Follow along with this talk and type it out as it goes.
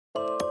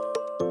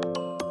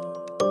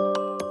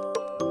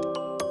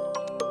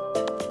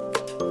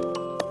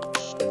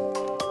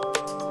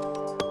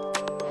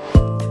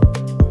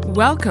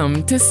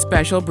Welcome to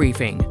Special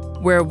Briefing,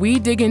 where we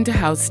dig into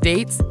how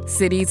states,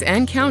 cities,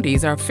 and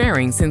counties are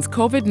faring since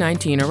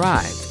COVID-19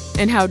 arrived,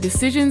 and how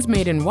decisions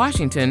made in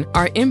Washington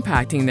are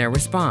impacting their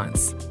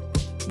response.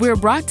 We're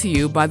brought to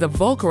you by the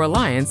Volcker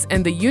Alliance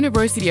and the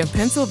University of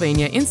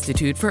Pennsylvania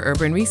Institute for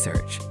Urban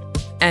Research.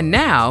 And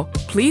now,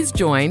 please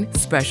join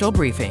Special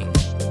Briefing.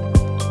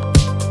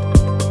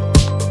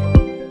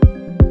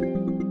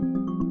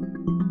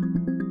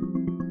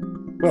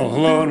 Well,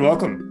 hello and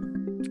welcome.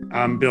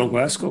 I'm Bill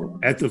Glasgow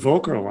at the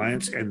Volcker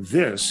Alliance, and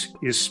this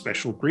is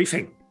Special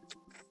Briefing.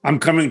 I'm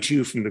coming to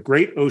you from the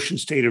great ocean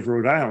state of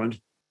Rhode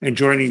Island, and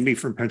joining me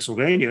from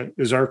Pennsylvania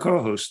is our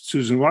co-host,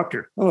 Susan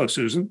Wachter. Hello,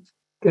 Susan.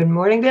 Good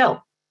morning,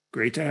 Bill.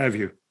 Great to have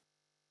you.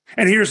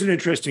 And here's an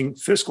interesting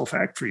fiscal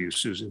fact for you,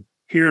 Susan.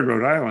 Here in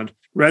Rhode Island,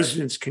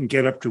 residents can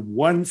get up to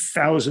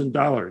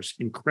 $1,000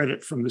 in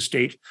credit from the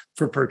state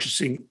for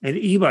purchasing an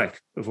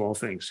e-bike, of all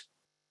things.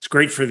 It's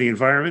great for the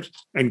environment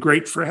and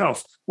great for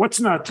health. What's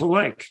not to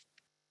like?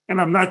 And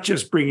I'm not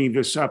just bringing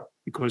this up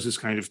because it's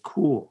kind of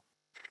cool.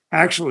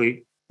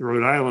 Actually, the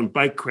Rhode Island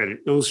bike credit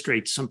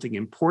illustrates something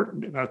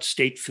important about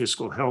state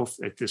fiscal health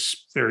at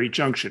this very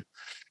junction.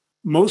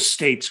 Most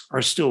states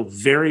are still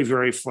very,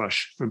 very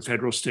flush from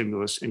federal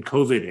stimulus and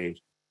COVID aid.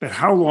 But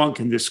how long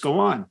can this go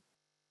on?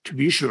 To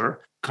be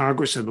sure,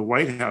 Congress and the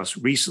White House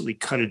recently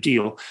cut a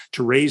deal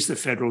to raise the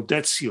federal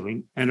debt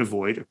ceiling and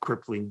avoid a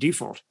crippling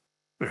default.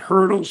 But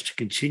hurdles to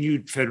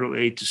continued federal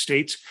aid to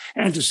states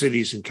and to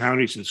cities and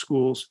counties and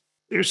schools,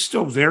 they're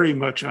still very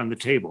much on the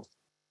table.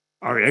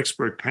 Our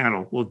expert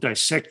panel will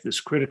dissect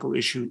this critical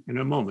issue in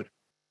a moment.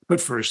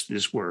 But first,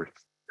 this word.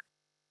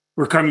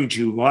 We're coming to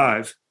you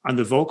live on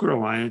the Volcker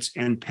Alliance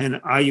and Penn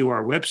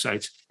IUR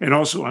websites, and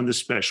also on the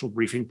Special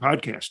Briefing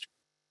podcast.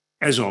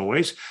 As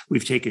always,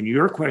 we've taken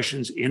your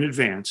questions in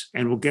advance,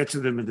 and we'll get to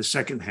them in the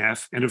second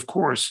half. And of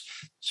course,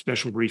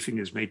 Special Briefing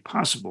is made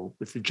possible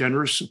with the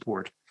generous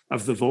support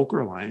of the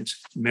Volcker Alliance,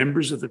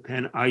 members of the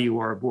Penn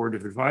IUR Board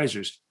of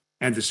Advisors,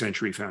 and the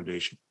Century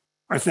Foundation.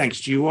 Our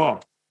thanks to you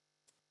all.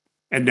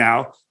 And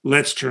now,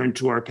 let's turn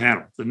to our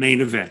panel, the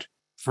main event.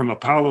 From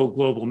Apollo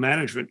Global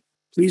Management,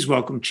 please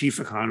welcome Chief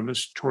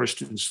Economist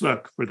Torsten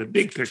Slok for the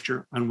big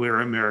picture on where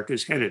America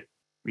is headed.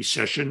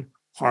 Recession,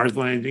 hard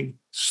landing,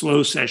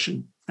 slow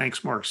session,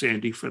 thanks Mark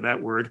Sandy for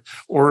that word,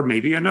 or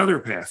maybe another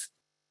path.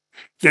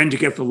 Then to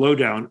get the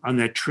lowdown on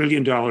that $1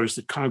 trillion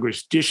that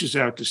Congress dishes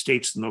out to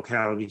states and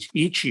localities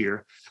each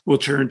year, we'll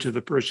turn to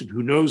the person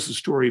who knows the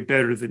story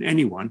better than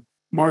anyone,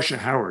 Marcia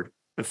Howard,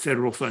 of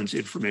Federal Funds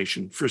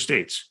Information for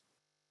States.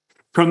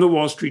 From the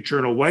Wall Street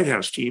Journal White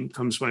House team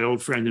comes my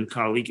old friend and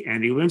colleague,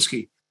 Andy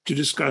Linsky, to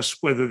discuss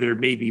whether there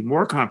may be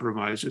more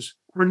compromises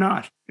or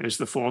not as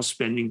the fall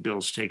spending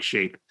bills take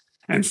shape.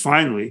 And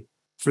finally,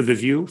 for the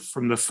view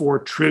from the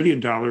 $4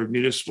 trillion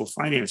municipal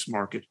finance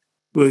market,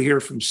 we'll hear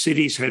from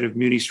Citi's head of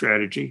Muni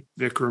Strategy,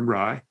 Vikram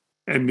Rai,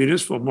 and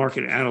municipal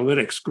market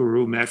analytics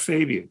guru, Matt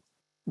Fabian.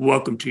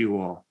 Welcome to you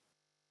all.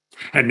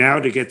 And now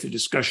to get the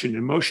discussion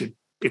in motion,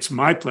 it's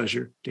my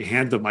pleasure to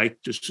hand the mic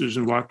to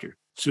Susan Wachter.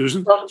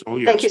 Susan, it's all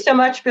yours. Thank you so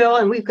much, Bill.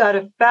 And we've got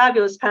a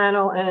fabulous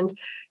panel and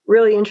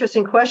really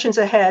interesting questions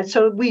ahead.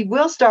 So we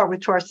will start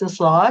with Torsten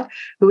Slok,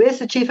 who is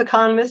the chief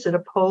economist at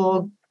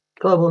Apollo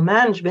Global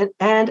Management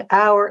and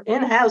our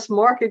in-house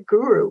market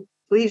guru.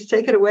 Please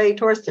take it away,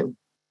 Torsten.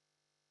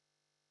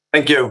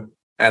 Thank you.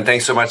 And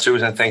thanks so much,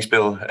 Susan. Thanks,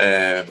 Bill,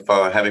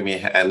 for having me.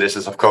 And this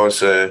is, of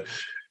course, a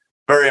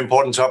very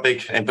important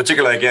topic, in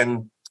particular,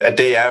 again, a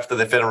day after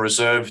the Federal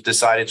Reserve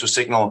decided to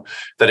signal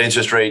that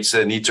interest rates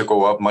need to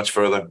go up much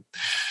further.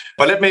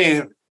 But let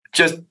me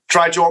just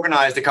try to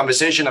organize the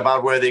conversation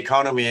about where the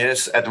economy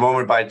is at the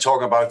moment by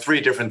talking about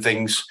three different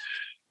things.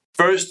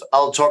 First,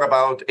 I'll talk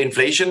about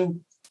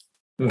inflation.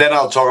 Then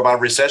I'll talk about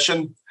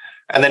recession.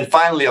 And then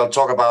finally, I'll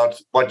talk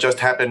about what just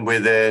happened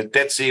with the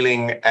debt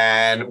ceiling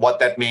and what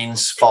that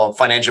means for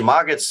financial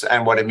markets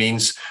and what it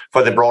means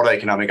for the broader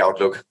economic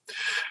outlook.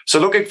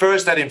 So looking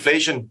first at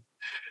inflation,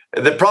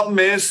 the problem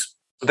is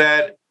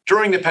that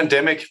during the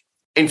pandemic,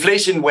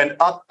 inflation went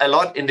up a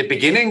lot in the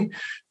beginning,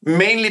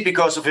 mainly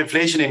because of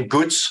inflation in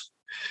goods.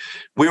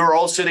 We were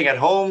all sitting at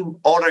home,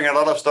 ordering a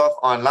lot of stuff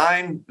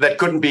online that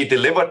couldn't be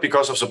delivered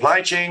because of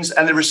supply chains.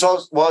 And the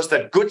result was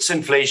that goods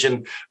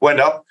inflation went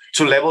up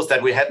to levels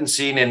that we hadn't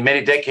seen in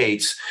many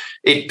decades.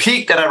 It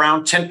peaked at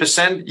around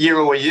 10% year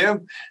over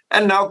year.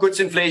 And now goods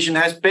inflation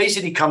has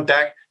basically come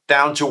back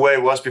down to where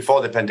it was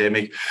before the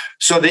pandemic.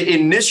 So the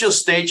initial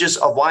stages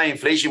of why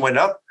inflation went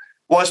up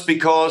was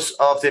because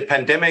of the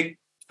pandemic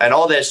and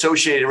all the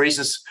associated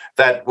reasons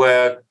that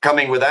were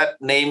coming with that,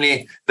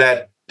 namely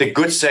that the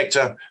goods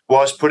sector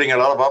was putting a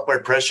lot of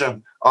upward pressure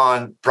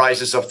on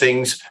prices of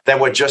things that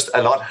were just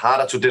a lot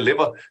harder to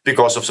deliver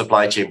because of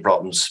supply chain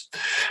problems.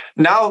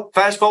 Now,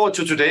 fast forward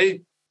to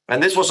today,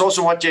 and this was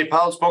also what Jay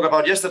Powell spoke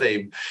about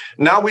yesterday.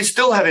 Now we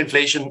still have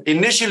inflation.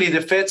 Initially,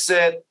 the Fed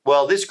said,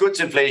 well, this goods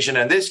inflation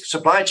and this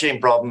supply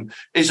chain problem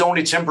is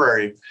only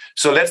temporary.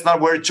 So let's not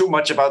worry too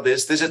much about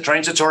this. This is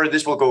transitory.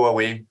 This will go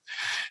away.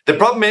 The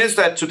problem is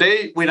that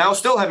today we now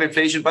still have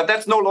inflation, but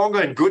that's no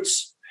longer in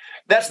goods.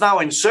 That's now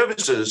in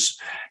services.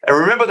 And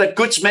remember that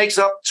goods makes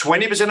up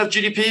 20% of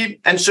GDP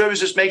and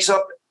services makes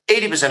up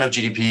 80% of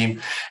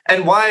GDP.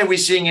 And why are we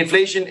seeing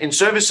inflation in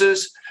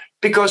services?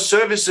 Because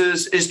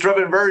services is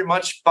driven very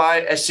much by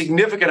a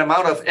significant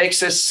amount of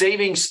excess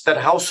savings that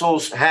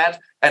households had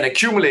and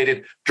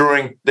accumulated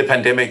during the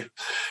pandemic.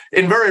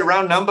 In very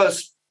round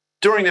numbers,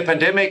 during the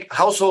pandemic,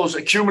 households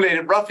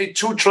accumulated roughly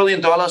 $2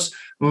 trillion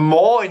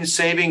more in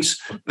savings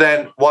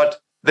than what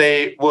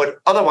they would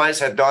otherwise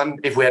have done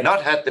if we had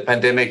not had the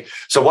pandemic.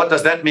 So what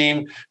does that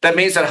mean? That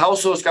means that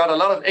households got a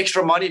lot of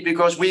extra money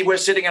because we were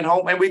sitting at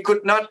home and we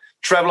could not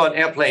travel on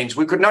airplanes.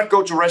 We could not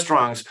go to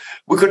restaurants.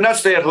 We could not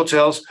stay at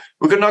hotels.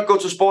 We could not go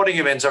to sporting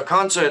events or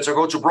concerts or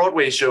go to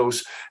Broadway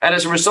shows. And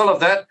as a result of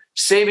that,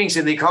 savings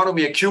in the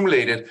economy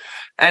accumulated.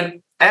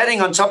 And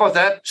adding on top of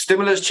that,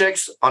 stimulus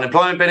checks,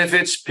 unemployment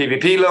benefits,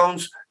 PPP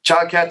loans,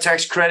 childcare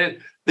tax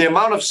credit, the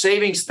amount of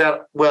savings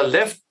that were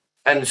left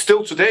and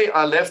still today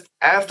are left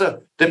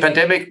after the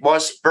pandemic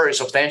was very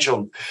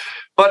substantial.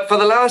 But for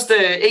the last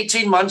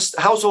 18 months,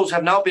 households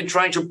have now been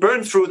trying to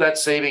burn through that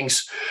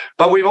savings.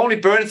 But we've only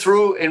burned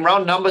through, in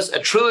round numbers,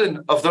 $1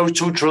 trillion of those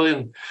 $2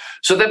 trillion.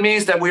 So that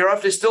means that we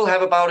roughly still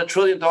have about $1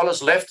 trillion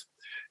left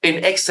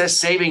in excess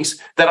savings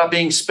that are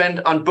being spent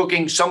on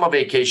booking summer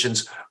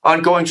vacations, on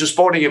going to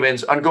sporting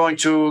events, on going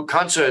to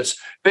concerts,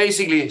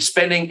 basically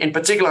spending in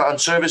particular on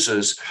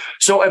services.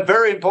 So a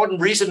very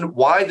important reason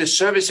why the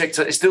service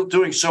sector is still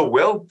doing so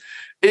well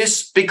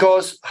is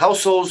because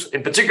households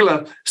in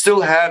particular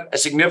still have a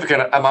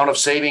significant amount of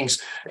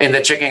savings in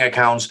their checking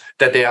accounts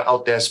that they are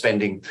out there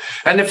spending.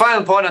 And the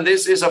final point on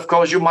this is, of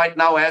course, you might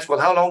now ask, well,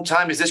 how long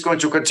time is this going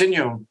to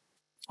continue?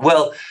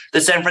 Well,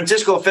 the San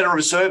Francisco Federal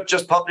Reserve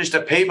just published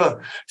a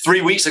paper 3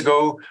 weeks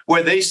ago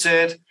where they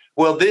said,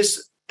 well,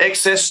 this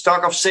excess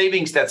stock of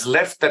savings that's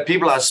left that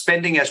people are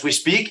spending as we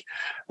speak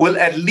will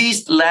at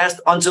least last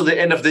until the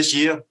end of this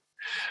year.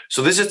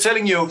 So this is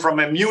telling you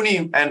from a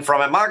muni and from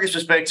a market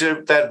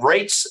perspective that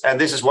rates, and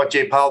this is what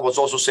Jay Powell was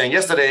also saying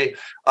yesterday,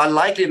 are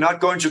likely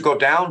not going to go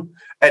down,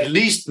 at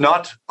least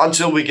not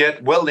until we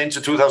get well into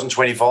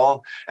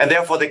 2024. And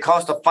therefore, the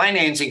cost of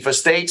financing for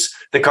states,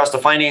 the cost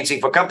of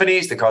financing for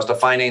companies, the cost of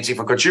financing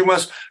for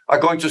consumers are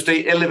going to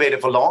stay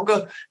elevated for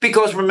longer.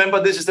 Because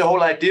remember, this is the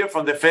whole idea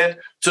from the Fed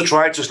to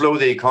try to slow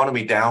the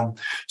economy down.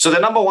 So the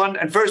number one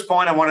and first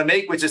point I want to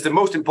make, which is the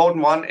most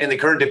important one in the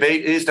current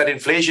debate, is that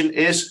inflation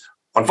is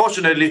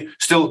unfortunately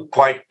still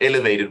quite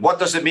elevated. What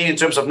does it mean in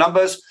terms of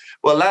numbers?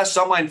 Well, last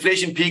summer,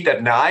 inflation peaked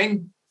at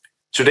 9.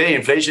 Today,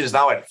 inflation is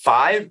now at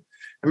 5.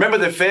 Remember,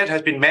 the Fed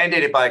has been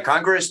mandated by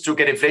Congress to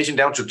get inflation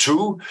down to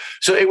 2.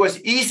 So it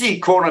was easy,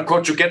 quote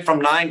unquote, to get from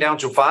 9 down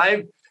to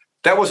 5.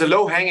 That was a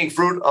low-hanging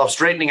fruit of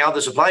straightening out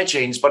the supply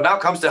chains. But now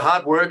comes the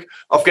hard work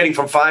of getting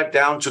from 5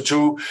 down to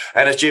 2.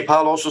 And as Jay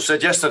Powell also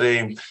said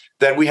yesterday,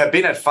 that we have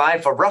been at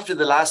 5 for roughly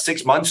the last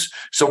 6 months.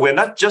 So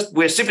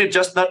we're simply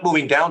just not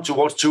moving down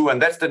towards 2.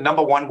 And that's the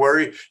number one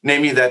worry,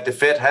 namely that the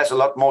Fed has a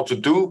lot more to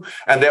do.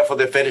 And therefore,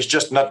 the Fed is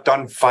just not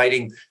done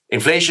fighting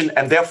inflation.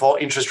 And therefore,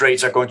 interest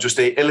rates are going to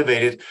stay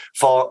elevated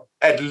for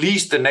at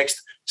least the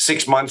next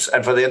 6 months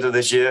and for the end of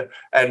this year,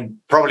 and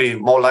probably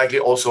more likely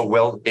also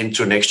well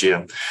into next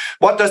year.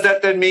 What does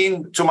that then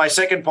mean to my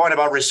second point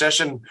about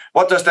recession?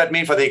 What does that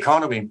mean for the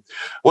economy?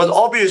 Well,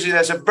 obviously,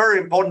 there's a very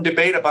important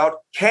debate about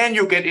can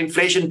you get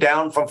inflation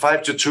down from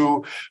 5 to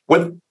 2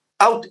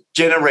 without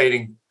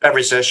generating a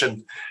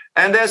recession?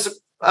 And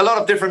there's a lot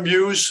of different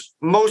views.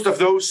 Most of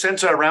those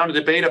center around a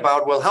debate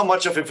about, well, how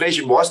much of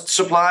inflation was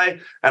supply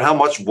and how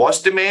much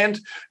was demand?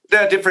 There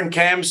are different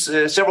camps.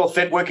 Several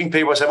Fed working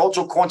papers have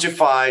also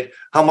quantified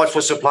how much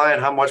was supply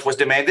and how much was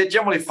demand. They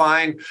generally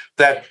find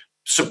that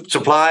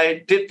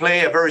supply did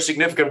play a very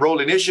significant role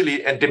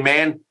initially and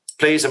demand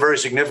plays a very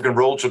significant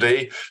role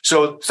today.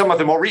 So some of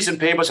the more recent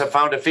papers have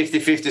found a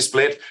 50-50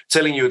 split,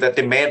 telling you that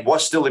demand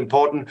was still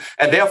important.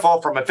 And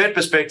therefore, from a Fed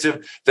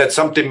perspective, that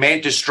some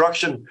demand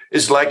destruction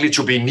is likely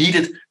to be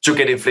needed to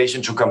get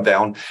inflation to come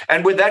down.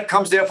 And with that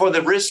comes, therefore,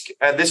 the risk,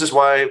 and this is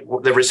why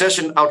the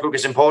recession outlook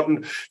is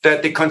important,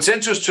 that the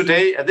consensus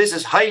today, and this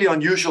is highly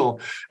unusual,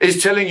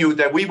 is telling you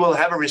that we will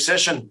have a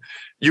recession.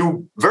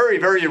 You very,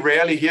 very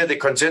rarely hear the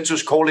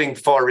consensus calling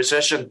for a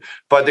recession,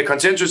 but the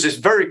consensus is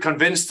very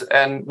convinced,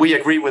 and we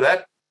agree with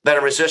that a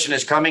recession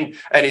is coming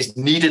and is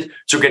needed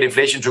to get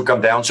inflation to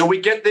come down. So we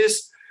get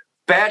this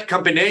bad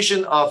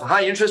combination of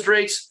high interest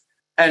rates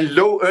and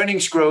low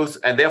earnings growth,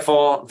 and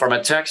therefore, from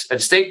a tax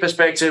and state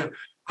perspective,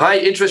 high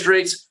interest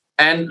rates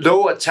and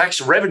lower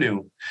tax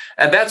revenue.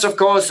 And that's, of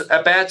course,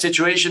 a bad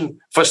situation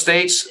for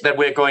states that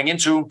we're going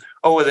into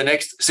over the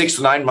next 6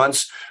 to 9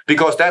 months,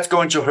 because that's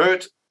going to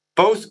hurt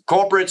both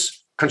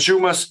corporates,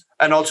 consumers,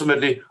 and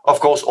ultimately, of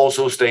course,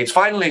 also states.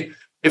 Finally,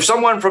 if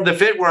someone from the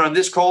Fed were on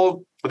this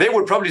call, they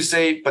would probably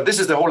say, but this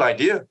is the whole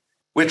idea.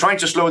 We're trying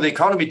to slow the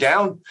economy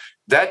down.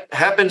 That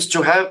happens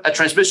to have a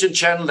transmission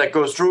channel that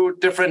goes through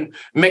different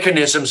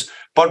mechanisms.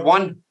 But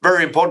one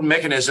very important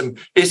mechanism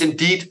is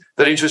indeed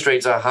that interest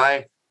rates are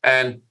high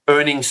and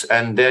earnings,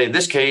 and in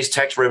this case,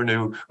 tax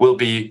revenue will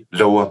be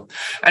lower.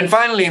 And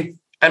finally,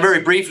 And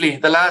very briefly,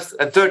 the last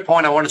and third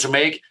point I wanted to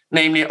make,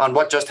 namely on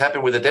what just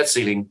happened with the debt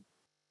ceiling.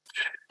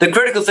 The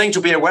critical thing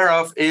to be aware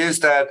of is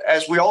that,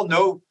 as we all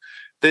know,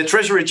 the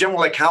Treasury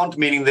General Account,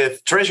 meaning the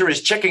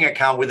Treasury's checking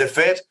account with the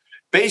Fed,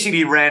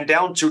 basically ran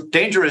down to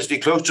dangerously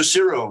close to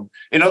zero.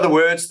 In other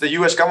words, the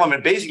US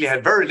government basically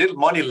had very little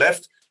money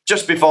left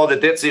just before the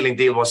debt ceiling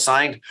deal was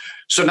signed.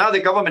 So now the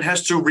government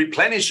has to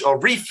replenish or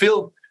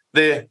refill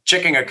the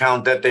checking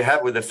account that they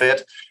have with the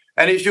Fed.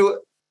 And if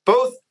you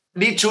both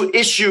need to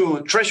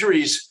issue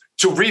treasuries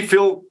to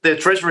refill the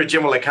Treasury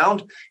General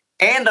Account,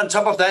 and on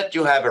top of that,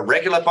 you have a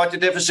regular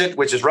budget deficit,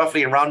 which is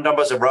roughly in round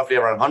numbers of roughly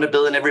around 100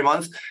 billion every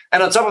month.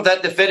 And on top of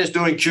that, the Fed is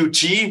doing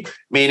QT,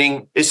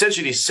 meaning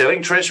essentially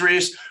selling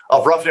treasuries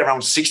of roughly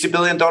around $60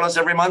 billion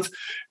every month.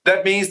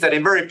 That means that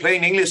in very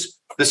plain English,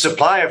 the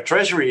supply of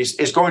treasuries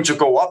is going to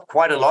go up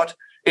quite a lot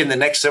in the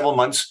next several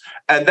months.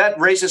 And that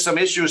raises some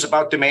issues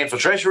about demand for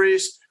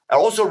treasuries. It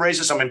also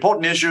raises some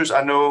important issues.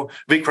 I know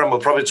Vikram will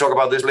probably talk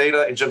about this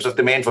later in terms of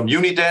demand for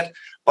muni debt.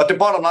 But the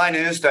bottom line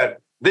is that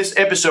this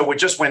episode we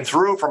just went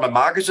through from a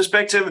market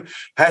perspective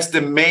has the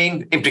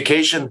main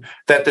implication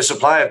that the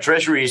supply of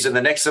treasuries in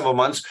the next several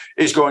months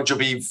is going to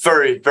be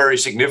very, very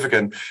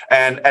significant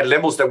and at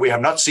levels that we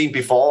have not seen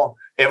before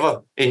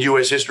ever in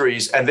US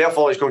histories. And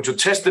therefore, it's going to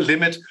test the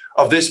limit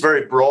of this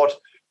very broad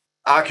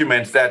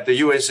argument that the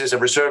US is a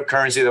reserve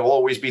currency. There will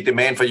always be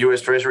demand for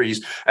US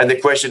treasuries. And the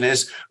question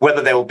is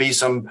whether there will be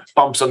some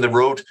bumps on the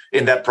road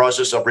in that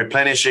process of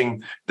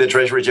replenishing the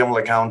Treasury General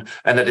Account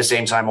and at the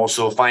same time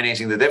also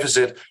financing the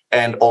deficit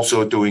and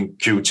also doing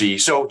QT.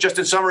 So just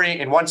in summary,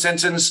 in one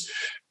sentence,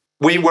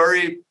 we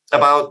worry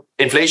about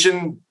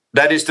inflation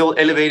that is still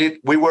elevated.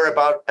 We worry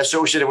about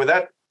associated with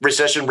that.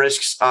 Recession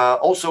risks are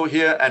also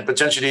here and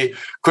potentially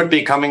could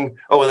be coming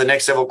over the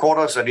next several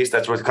quarters. At least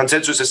that's what the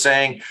consensus is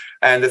saying.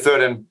 And the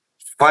third and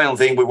final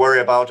thing we worry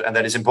about, and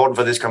that is important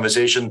for this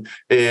conversation,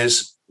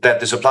 is that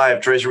the supply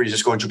of treasuries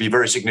is going to be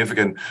very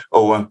significant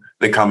over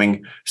the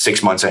coming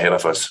 6 months ahead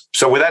of us.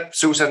 So with that,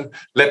 Susan,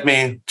 let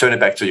me turn it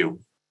back to you.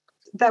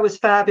 That was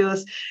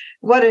fabulous.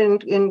 What an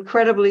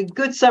incredibly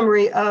good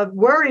summary of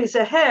worries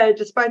ahead,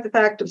 despite the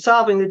fact of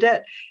solving the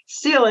debt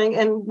ceiling.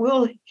 And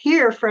we'll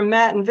hear from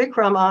Matt and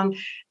Vikram on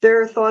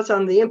their thoughts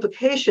on the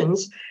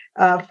implications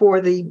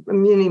for the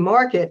muni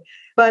market.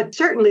 But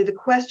certainly the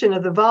question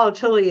of the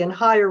volatility and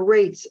higher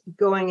rates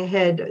going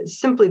ahead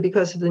simply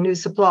because of the new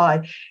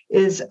supply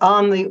is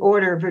on the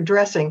order of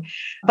addressing.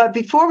 But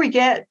before we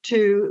get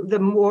to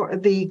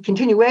the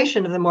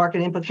continuation of the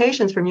market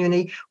implications for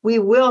muni, we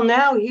will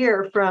now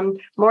hear from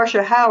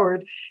Marcia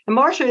Howard. And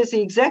Marcia is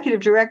the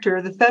executive director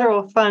of the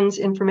Federal Funds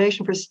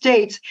Information for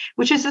States,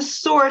 which is a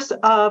source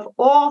of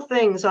all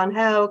things on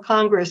how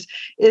Congress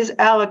is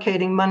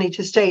allocating money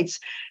to states.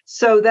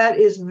 So that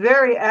is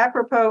very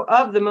apropos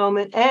of the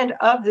moment and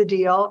of the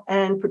deal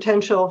and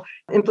potential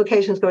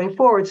implications going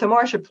forward. So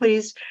Marcia,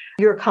 please,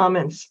 your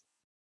comments.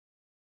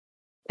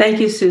 Thank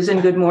you,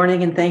 Susan. Good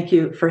morning, and thank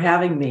you for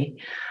having me.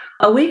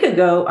 A week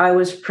ago, I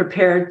was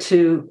prepared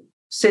to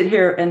sit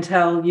here and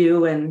tell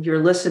you and your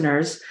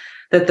listeners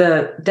that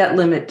the debt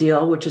limit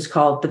deal, which is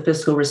called the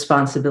Fiscal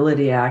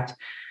Responsibility Act,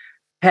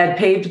 had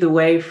paved the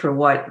way for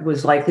what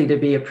was likely to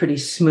be a pretty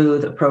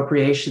smooth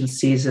appropriations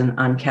season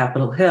on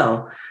Capitol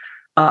Hill.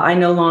 I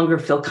no longer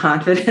feel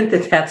confident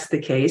that that's the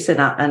case,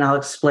 and I'll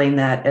explain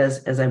that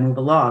as I move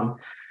along.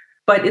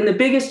 But in the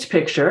biggest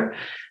picture,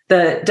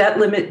 the debt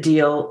limit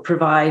deal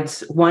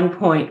provides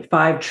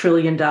 $1.5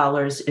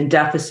 trillion in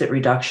deficit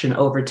reduction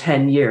over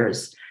 10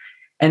 years,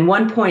 and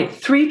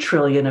 $1.3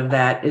 trillion of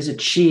that is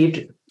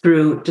achieved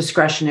through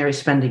discretionary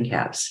spending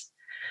caps.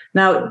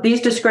 Now,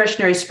 these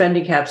discretionary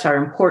spending caps are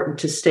important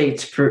to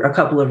states for a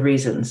couple of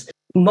reasons.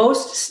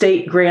 Most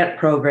state grant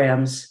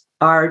programs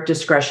are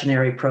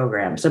discretionary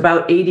programs.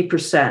 About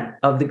 80%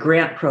 of the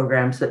grant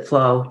programs that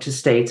flow to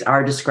states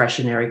are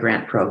discretionary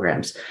grant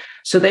programs.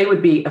 So they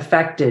would be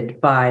affected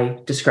by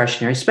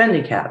discretionary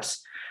spending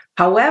caps.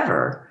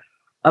 However,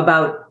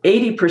 about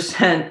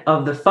 80%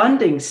 of the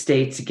funding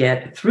states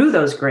get through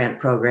those grant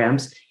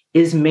programs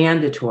is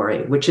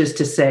mandatory, which is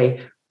to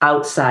say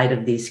outside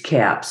of these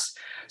caps.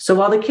 So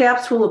while the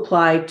caps will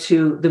apply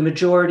to the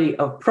majority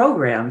of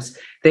programs,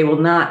 they will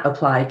not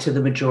apply to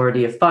the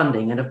majority of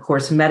funding. And of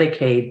course,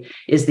 Medicaid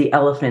is the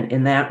elephant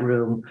in that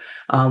room,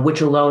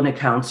 which alone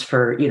accounts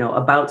for,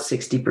 about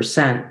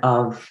 60%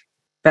 of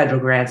federal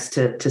grants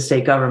to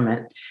state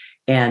government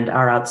and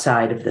are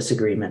outside of this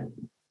agreement.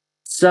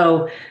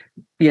 So,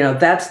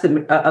 that's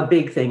a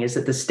big thing, is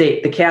that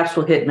the caps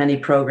will hit many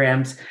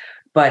programs,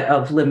 but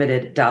of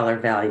limited dollar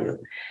value.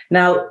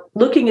 Now,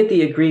 looking at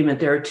the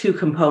agreement, there are two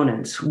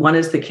components. One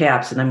is the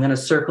caps, and I'm going to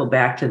circle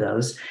back to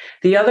those.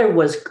 The other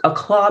was a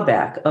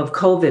clawback of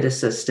COVID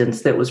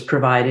assistance that was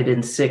provided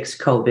in 6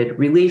 COVID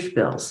relief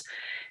bills.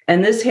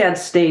 And this had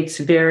states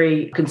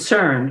very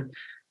concerned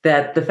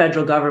that the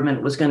federal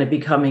government was going to be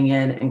coming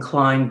in and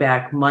clawing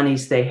back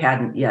monies they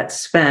hadn't yet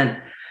spent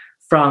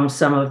from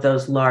some of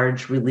those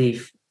large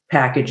relief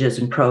packages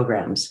and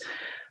programs.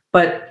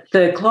 But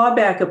the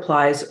clawback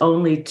applies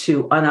only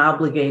to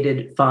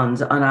unobligated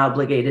funds,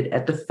 unobligated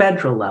at the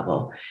federal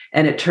level.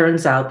 And it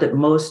turns out that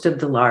most of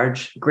the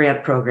large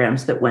grant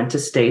programs that went to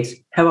states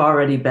have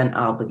already been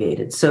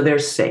obligated, so they're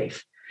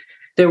safe.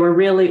 There were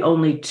really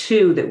only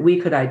two that we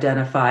could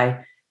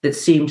identify that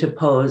seemed to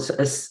pose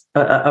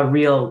a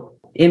real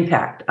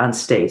impact on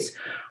states.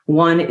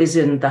 One is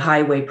in the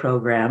highway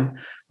program,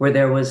 where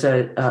there was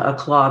a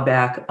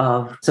clawback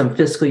of some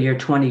fiscal year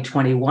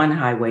 2021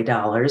 highway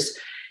dollars.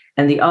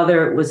 And the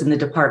other was in the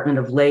Department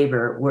of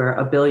Labor, where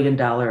 $1 billion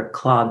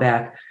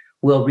clawback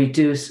will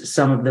reduce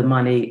some of the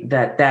money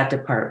that that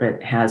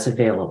department has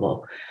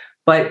available.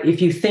 But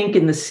if you think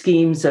in the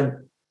schemes of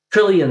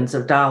trillions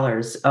of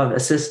dollars of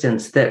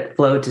assistance that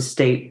flowed to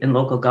state and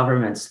local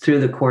governments through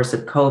the course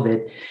of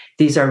COVID,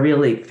 these are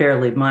really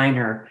fairly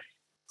minor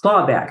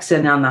clawbacks.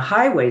 And on the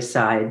highway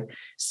side,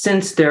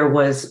 since there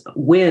was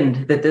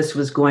wind that this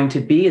was going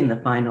to be in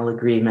the final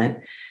agreement,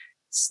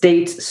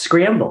 states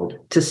scrambled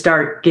to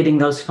start getting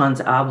those funds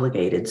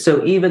obligated.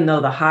 So even though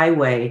the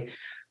highway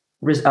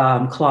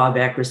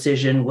clawback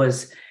rescission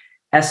was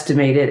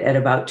estimated at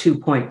about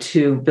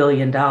 $2.2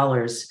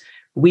 billion,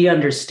 we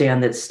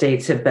understand that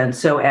states have been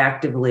so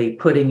actively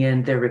putting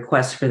in their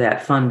requests for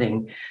that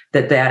funding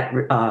that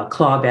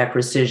clawback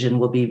rescission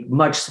will be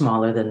much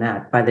smaller than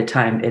that by the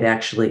time it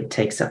actually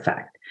takes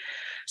effect.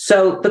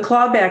 So the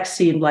clawback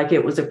seemed like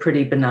it was a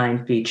pretty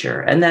benign feature.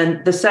 And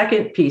then the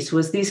second piece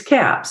was these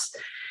caps.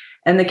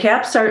 And the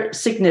caps are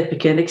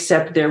significant,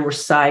 except there were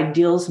side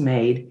deals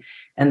made,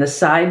 and the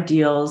side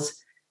deals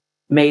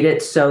made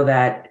it so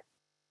that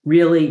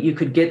really you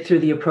could get through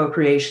the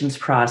appropriations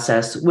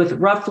process with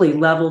roughly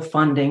level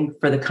funding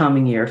for the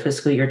coming year,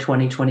 fiscal year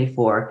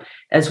 2024,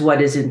 as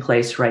what is in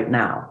place right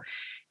now.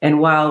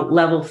 And while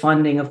level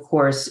funding, of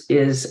course,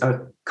 is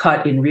a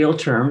cut in real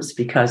terms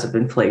because of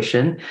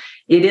inflation,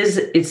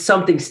 it's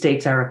something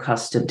states are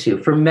accustomed to.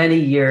 For many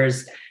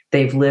years,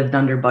 they've lived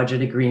under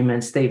budget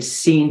agreements. They've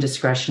seen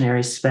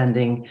discretionary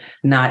spending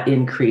not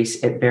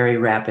increase at very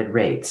rapid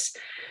rates.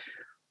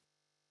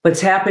 What's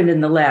happened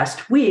in the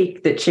last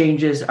week that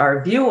changes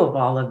our view of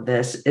all of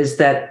this is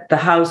that the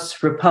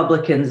House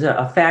Republicans,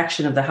 a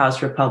faction of the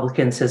House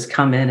Republicans, has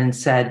come in and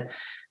said,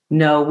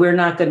 no, we're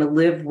not going to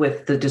live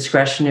with the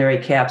discretionary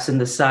caps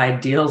and the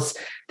side deals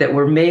that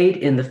were made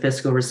in the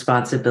Fiscal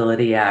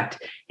Responsibility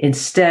Act.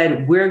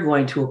 Instead, we're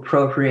going to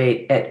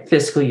appropriate at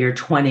fiscal year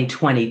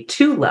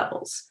 2022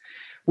 levels,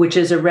 which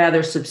is a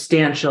rather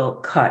substantial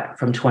cut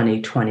from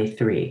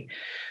 2023.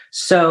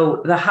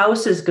 So the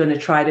House is going to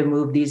try to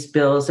move these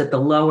bills at the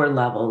lower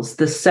levels.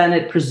 The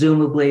Senate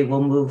presumably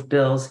will move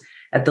bills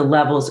at the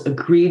levels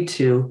agreed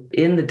to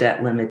in the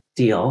debt limit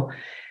deal.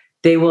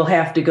 They will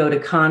have to go to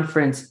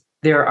conference.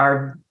 There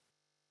are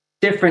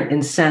different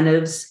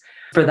incentives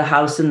for the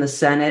House and the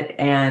Senate,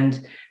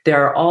 and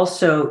there are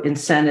also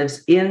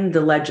incentives in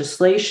the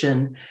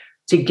legislation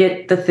to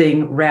get the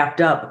thing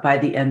wrapped up by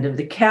the end of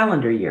the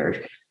calendar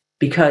year.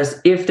 Because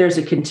if there's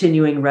a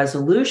continuing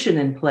resolution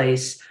in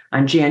place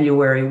on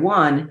January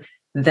 1,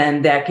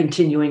 then that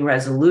continuing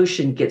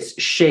resolution gets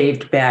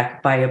shaved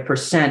back by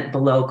 1%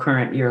 below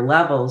current year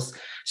levels.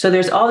 So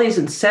there's all these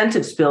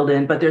incentives built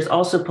in, but there's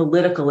also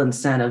political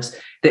incentives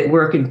that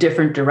work in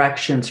different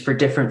directions for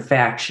different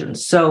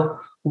factions. So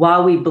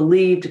while we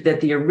believed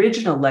that the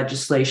original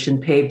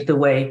legislation paved the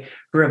way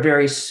for a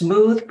very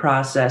smooth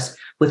process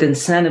with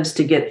incentives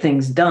to get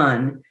things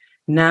done,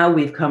 now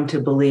we've come to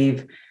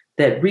believe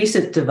that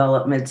recent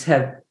developments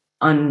have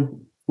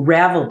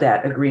unraveled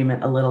that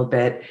agreement a little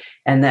bit,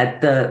 and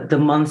that the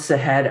months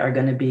ahead are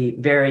going to be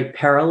very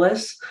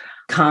perilous,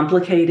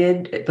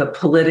 complicated, but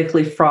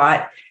politically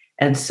fraught.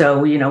 And so,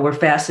 we're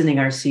fastening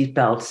our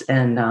seatbelts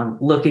and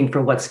looking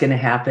for what's going to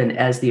happen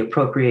as the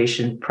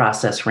appropriation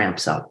process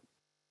ramps up.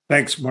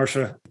 Thanks,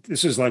 Marcia.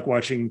 This is like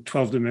watching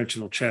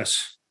 12-dimensional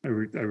chess, I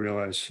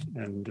realize.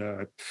 And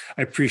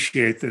I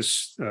appreciate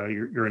this,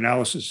 your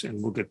analysis,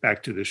 and we'll get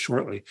back to this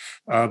shortly.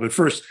 But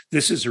first,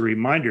 this is a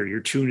reminder, you're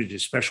tuned into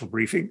Special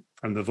Briefing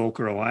from the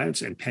Volcker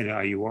Alliance and Penn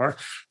IUR.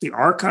 The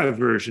archived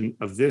version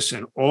of this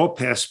and all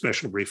past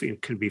Special Briefing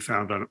can be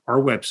found on our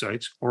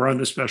websites or on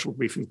the Special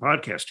Briefing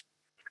podcast.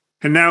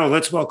 And now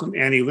let's welcome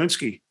Annie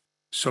Linskey.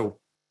 So,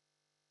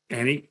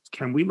 Annie,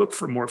 can we look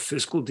for more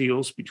fiscal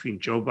deals between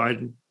Joe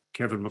Biden,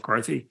 Kevin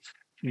McCarthy?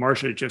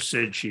 Marcia just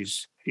said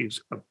she's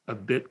a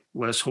bit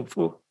less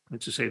hopeful,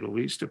 to say the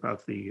least,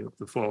 about the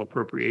fall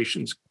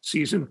appropriations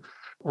season.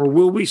 Or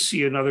will we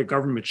see another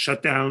government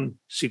shutdown,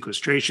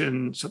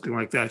 sequestration, something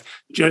like that,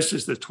 just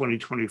as the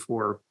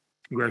 2024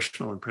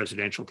 congressional and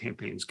presidential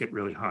campaigns get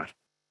really hot?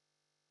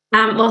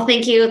 Well,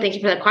 thank you. Thank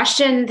you for the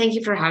question. Thank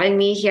you for having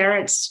me here.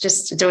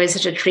 It's always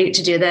such a treat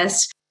to do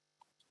this.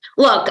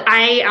 Look,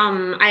 I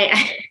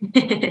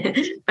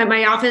at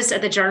my office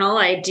at the Journal,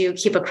 I do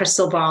keep a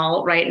crystal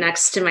ball right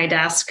next to my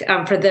desk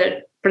for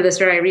this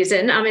very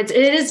reason.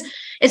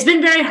 It's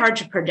been very hard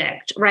to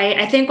predict, right?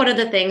 I think one of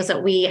the things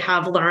that we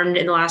have learned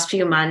in the last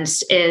few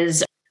months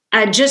is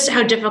just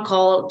how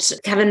difficult,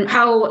 Kevin,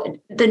 how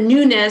the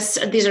newness,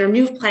 these are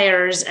new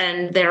players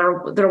and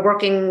they're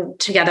working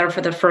together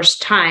for the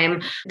first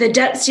time. The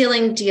debt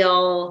ceiling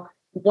deal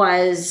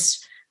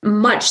was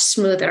much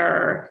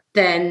smoother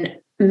than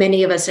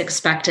many of us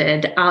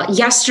expected.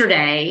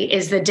 Yesterday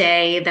is the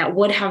day that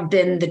would have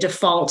been the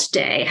default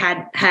day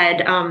had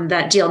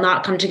that deal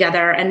not come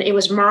together. And it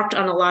was marked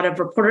on a lot of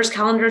reporters'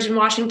 calendars in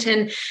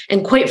Washington.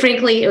 And quite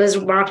frankly, it was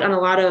marked on a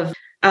lot of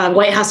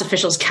White House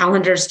officials'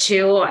 calendars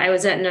too. I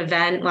was at an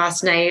event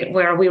last night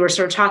where we were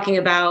sort of talking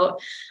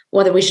about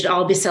whether we should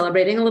all be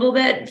celebrating a little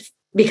bit,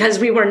 because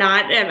we were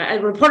not, a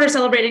reporter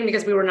celebrating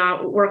because we were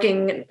not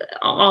working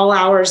all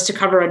hours to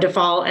cover a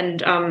default.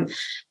 And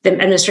the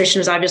administration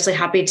was obviously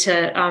happy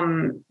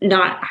to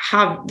not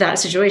have that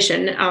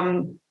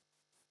situation.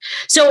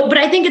 But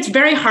I think it's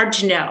very hard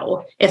to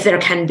know if there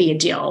can be a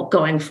deal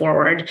going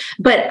forward.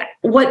 But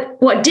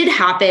what did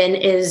happen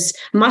is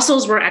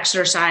muscles were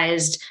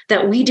exercised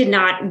that we did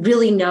not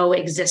really know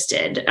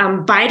existed.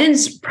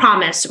 Biden's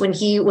promise when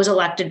he was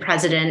elected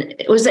president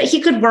was that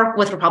he could work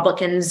with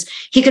Republicans,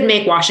 he could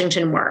make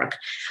Washington work.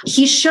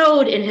 He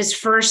showed in his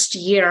first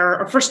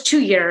 2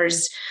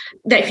 years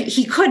that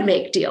he could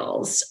make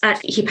deals.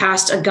 He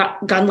passed a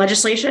gun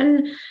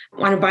legislation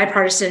on a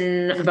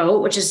bipartisan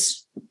vote, which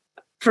is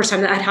first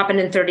time that had happened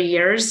in 30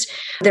 years.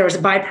 There was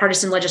a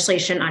bipartisan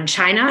legislation on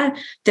China.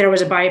 There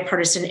was a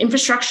bipartisan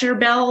infrastructure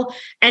bill.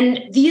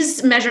 And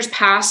these measures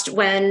passed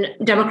when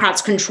Democrats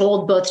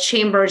controlled both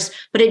chambers,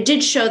 but it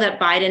did show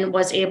that Biden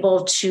was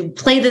able to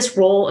play this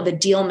role of a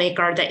deal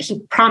maker that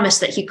he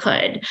promised that he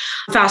could.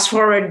 Fast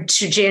forward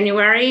to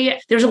January,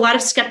 there's a lot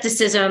of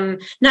skepticism,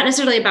 not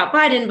necessarily about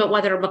Biden, but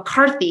whether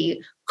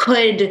McCarthy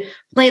could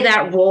play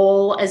that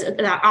role as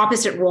that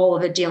opposite role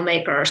of a deal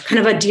maker,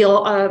 kind of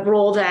a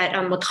role that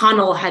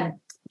McConnell had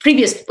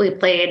previously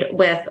played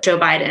with Joe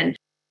Biden.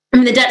 I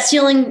mean, the debt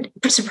ceiling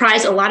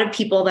surprised a lot of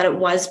people that it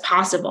was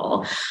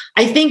possible.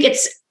 I think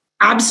it's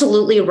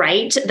absolutely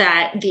right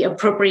that the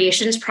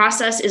appropriations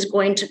process is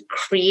going to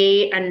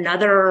create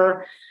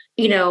another,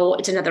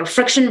 it's another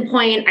friction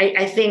point.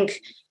 I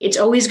think it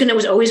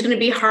was always going to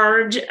be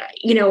hard.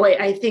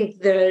 I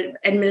think the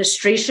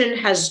administration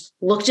has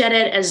looked at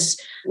it as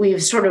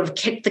we've sort of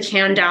kicked the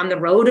can down the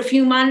road a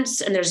few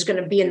months and there's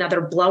going to be another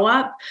blow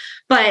up.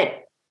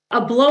 But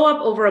a blow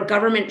up over a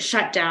government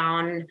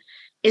shutdown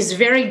is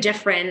very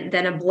different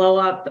than a blow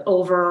up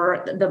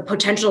over the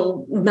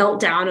potential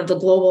meltdown of the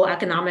global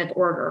economic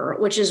order,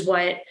 which is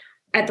what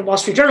at the Wall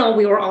Street Journal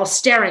we were all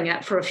staring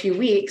at for a few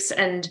weeks.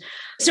 And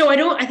so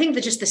I think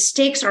that just the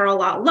stakes are a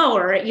lot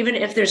lower, even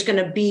if there's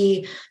going to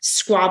be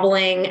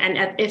squabbling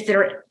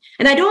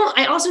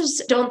I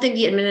also don't think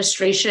the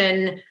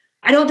administration,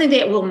 I don't think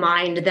they will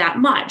mind that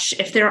much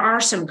if there are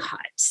some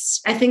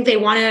cuts. I think they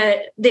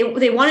wanted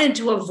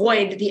to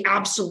avoid the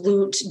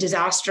absolute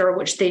disaster,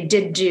 which they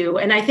did do.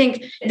 And I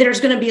think there's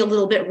going to be a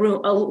little bit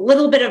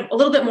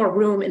more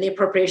room in the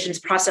appropriations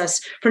process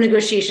for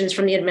negotiations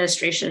from the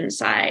administration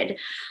side.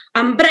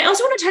 But I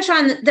also want to touch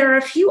on, there are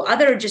a few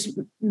other just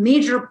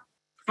major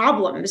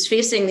problems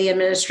facing the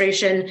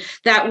administration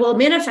that will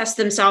manifest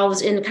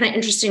themselves in kind of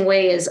interesting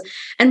ways.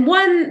 And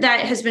one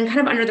that has been kind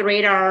of under the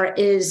radar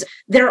is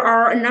there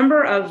are a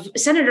number of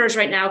senators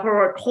right now who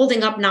are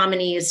holding up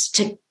nominees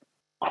to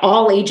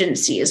all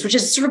agencies, which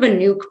is sort of a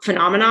new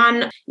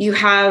phenomenon. You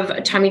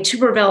have Tommy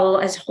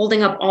Tuberville as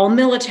holding up all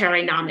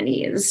military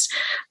nominees.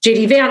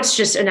 J.D. Vance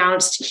just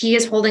announced he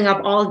is holding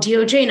up all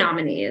DOJ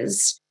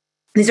nominees.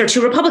 These are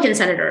two Republican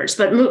senators,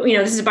 but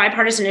this is a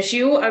bipartisan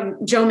issue.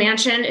 Joe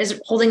Manchin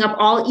is holding up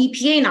all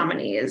EPA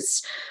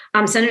nominees.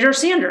 Senator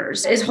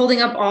Sanders is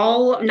holding up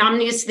all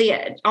nominees,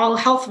 all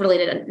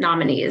health-related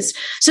nominees.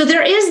 So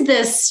there is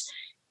this,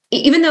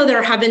 even though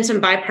there have been some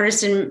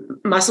bipartisan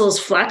muscles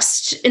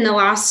flexed in the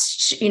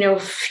last,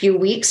 few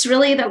weeks,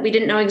 really, that we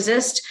didn't know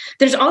exist,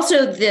 there's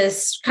also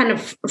this kind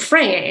of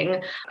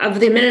fraying of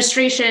the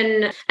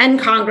administration and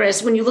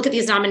Congress when you look at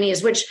these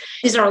nominees, which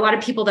these are a lot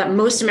of people that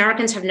most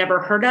Americans have never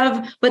heard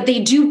of, but they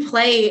do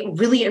play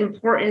really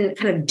important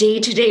kind of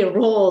day-to-day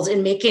roles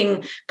in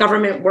making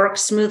government work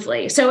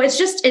smoothly. So it's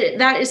just,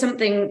 that is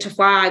something to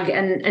flag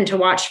and to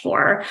watch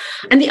for.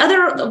 And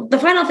the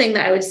final thing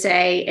that I would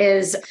say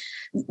is,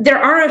 there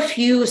are a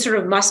few sort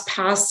of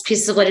must-pass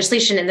pieces of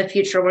legislation in the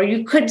future where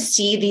you could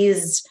see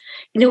these,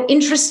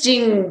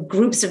 interesting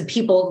groups of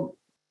people,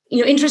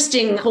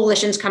 interesting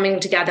coalitions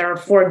coming together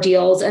for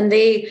deals. And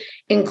they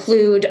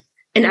include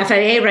an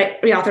FIA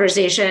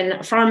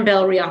reauthorization, Farm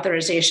Bill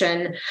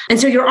reauthorization. And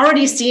so you're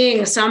already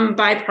seeing some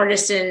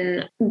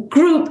bipartisan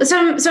group,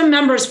 some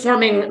members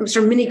forming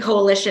sort of mini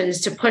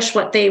coalitions to push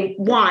what they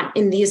want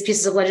in these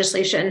pieces of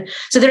legislation.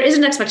 So there is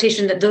an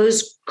expectation that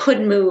those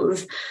could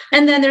move.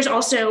 And then there's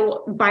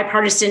also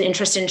bipartisan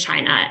interest in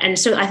China. And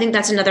so I think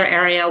that's another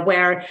area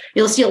where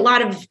you'll see a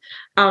lot of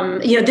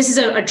this is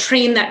a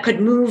train that could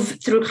move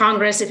through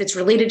Congress if it's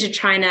related to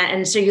China.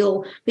 And so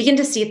you'll begin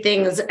to see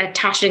things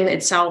attaching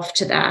itself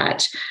to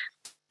that.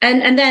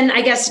 And then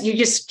I guess you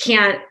just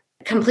can't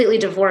completely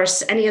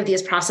divorce any of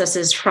these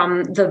processes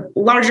from the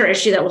larger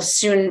issue that will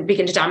soon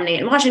begin to dominate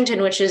in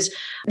Washington, which is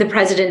the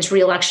president's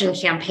reelection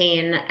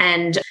campaign.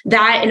 And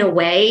that, in a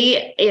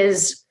way,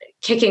 is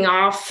kicking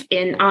off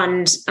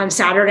on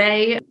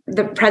Saturday.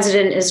 The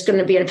president is going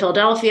to be in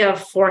Philadelphia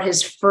for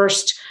his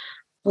first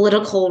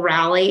political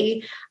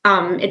rally.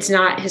 It's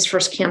not his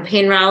first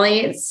campaign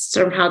rally. It's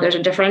somehow there's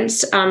a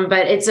difference,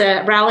 but it's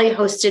a rally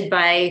hosted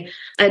by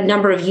a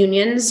number of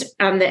unions.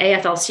 The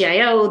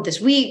AFL-CIO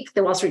this week,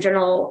 the Wall Street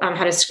Journal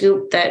had a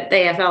scoop that the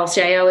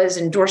AFL-CIO is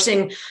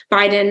endorsing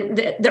Biden,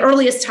 the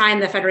earliest time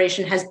the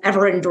Federation has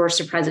ever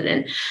endorsed a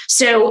president.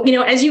 So,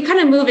 as you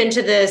kind of move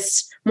into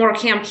this more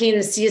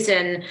campaign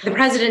season, the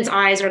president's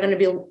eyes are going to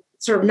be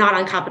sort of not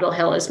on Capitol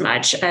Hill as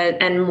much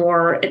and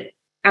more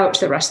out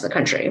to the rest of the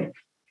country.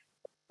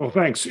 Well,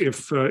 thanks.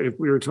 If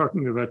we were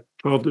talking about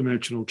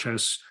 12-dimensional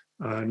chess,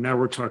 now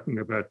we're talking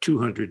about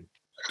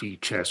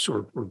 200D chess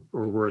or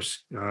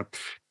worse.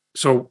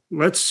 So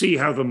let's see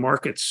how the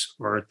markets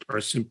are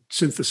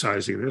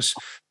synthesizing this.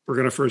 We're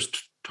going to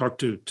first talk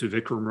to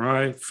Vikram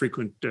Rai,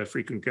 frequent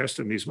guest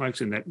on these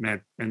mics,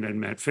 and then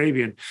Matt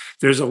Fabian.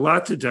 There's a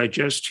lot to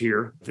digest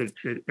here that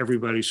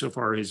everybody so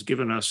far has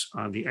given us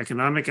on the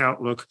economic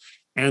outlook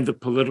and the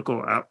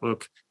political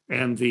outlook,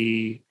 and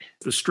the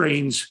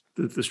strains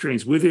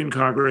within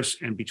Congress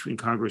and between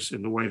Congress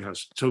and the White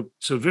House. So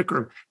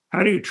Vikram,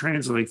 how do you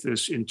translate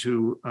this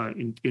into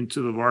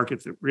the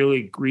market that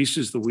really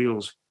greases the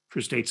wheels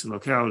for states and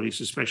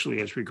localities,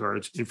 especially as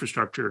regards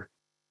infrastructure?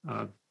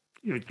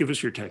 Give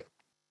us your take.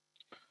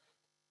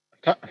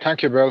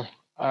 Thank you, Bill.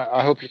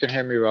 I hope you can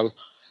hear me well.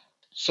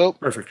 So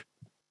perfect.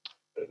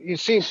 You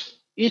see,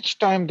 each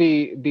time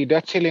the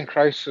debt ceiling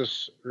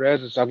crisis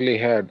rears its ugly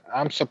head,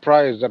 I'm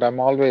surprised that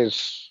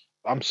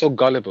I'm so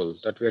gullible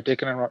that we are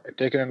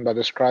taken in by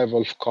this cry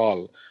wolf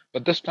call.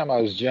 But this time I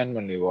was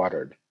genuinely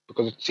worried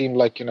because it seemed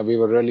like we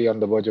were really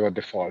on the verge of a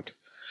default.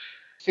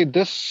 See,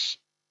 this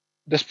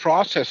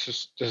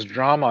process, this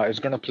drama is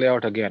going to play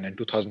out again in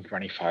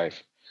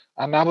 2025.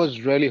 And I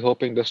was really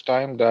hoping this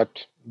time that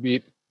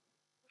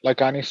like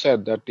Annie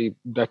said, that the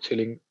debt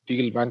ceiling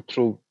deal went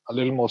through a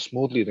little more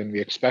smoothly than we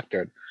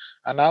expected.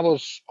 And I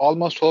was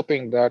almost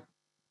hoping that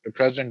the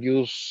president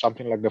used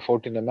something like the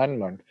 14th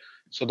Amendment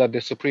so that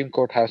the Supreme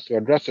Court has to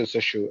address this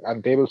issue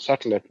and they will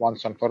settle it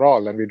once and for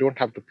all. And we don't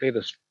have to play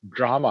this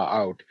drama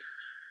out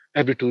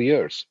every 2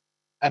 years.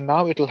 And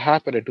now it'll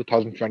happen in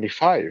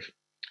 2025.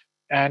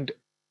 And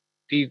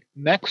the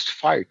next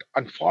fight,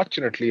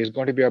 unfortunately, is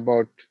going to be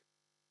about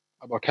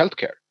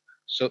healthcare.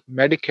 So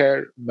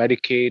Medicare,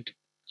 Medicaid,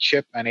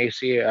 CHIP, and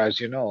ACA, as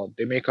you know,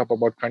 they make up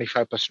about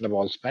 25% of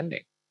all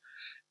spending.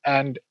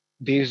 And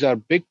these are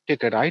big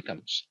ticket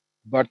items.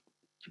 But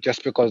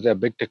just because they're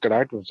big ticket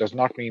items does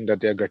not mean that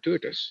they're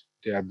gratuitous.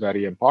 They are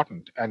very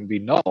important. And we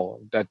know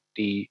that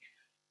the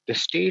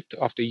state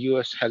of the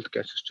US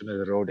healthcare system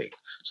is eroding.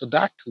 So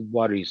that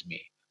worries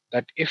me,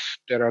 that if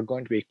there are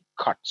going to be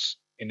cuts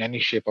in any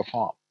shape or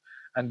form,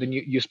 and then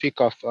you speak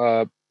of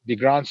the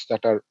grants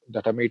that are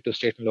made to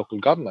state and local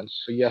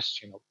governments. So yes,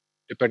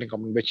 depending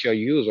on which year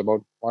you use,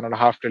 about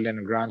 $1.5 trillion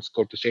in grants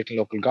go to state and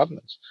local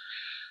governments.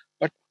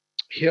 But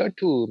here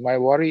too, my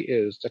worry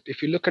is that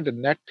if you look at the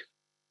net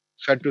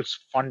federal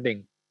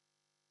funding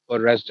per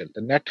resident,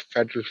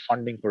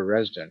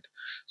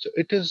 so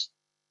it is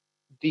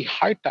the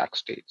high tax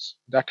states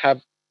that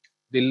have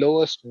the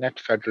lowest net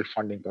federal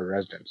funding per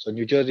resident. So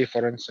New Jersey,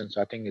 for instance,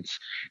 I think it's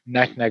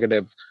net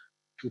negative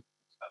to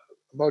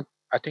about,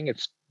 I think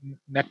it's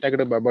net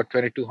negative by about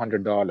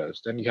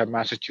 $2,200. Then you have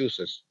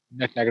Massachusetts,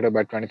 net negative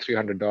by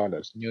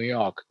 $2,300. New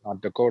York,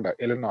 North Dakota,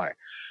 Illinois.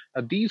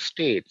 Now these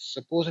states,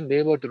 supposing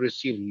they were to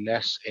receive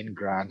less in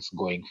grants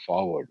going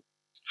forward,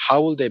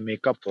 how will they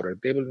make up for it?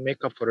 They will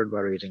make up for it by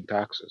raising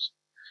taxes.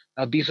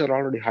 Now these are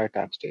already high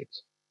tax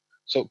states.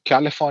 So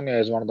California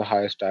is one of the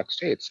highest tax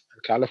states.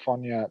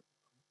 California,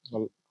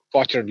 well,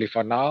 fortunately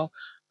for now,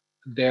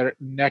 their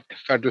net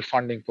federal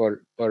funding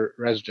per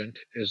resident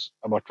is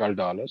about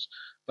 $12.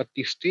 But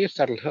the states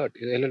that will hurt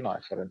is Illinois,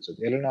 for instance.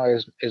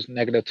 Illinois is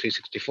negative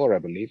 364, I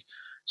believe.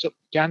 So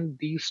can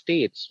these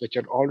states, which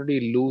are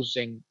already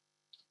losing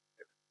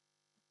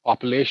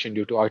population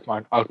due to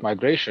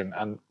outmigration,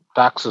 and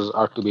taxes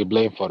are to be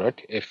blamed for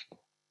it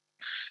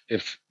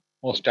if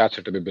most stats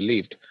are to be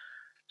believed,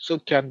 so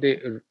can they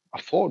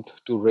afford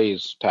to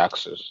raise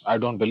taxes? I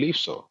don't believe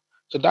so.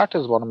 So that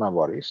is one of my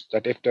worries,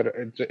 that if there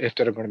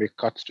are going to be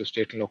cuts to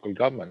state and local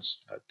governments,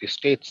 the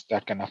states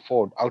that can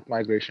afford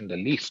outmigration the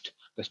least,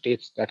 the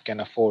states that can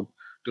afford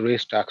to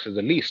raise taxes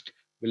the least,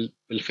 will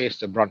face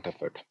the brunt of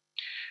it.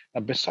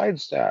 Now,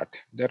 besides that,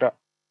 there are,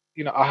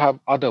 I have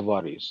other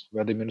worries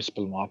where the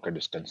municipal market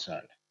is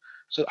concerned.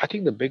 So I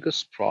think the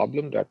biggest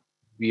problem that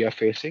we are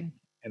facing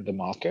in the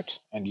market,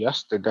 and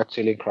yes, the debt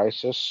ceiling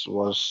crisis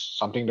was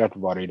something that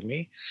worried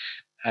me,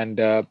 and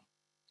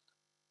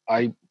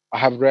I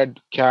have read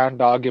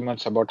canned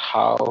arguments about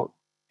how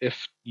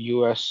if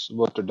US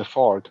were to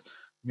default,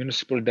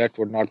 municipal debt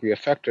would not be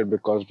affected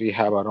because we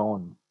have our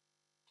own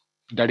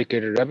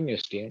dedicated revenue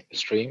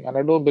stream. And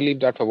I don't believe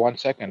that for 1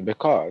 second,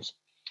 because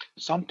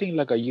something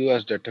like a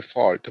US debt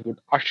default would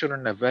usher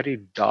in a very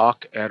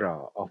dark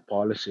era of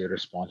policy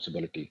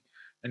responsibility.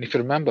 And if you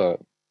remember,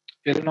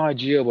 Illinois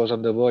GEO was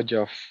on the verge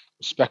of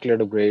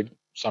speculative grade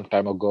some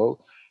time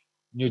ago.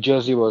 New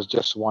Jersey was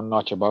just one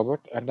notch above it.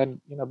 And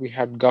then, we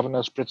had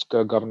Governor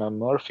Pritzker, Governor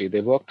Murphy.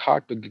 They worked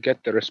hard to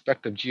get the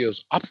respective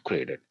GEOs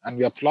upgraded. And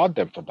we applaud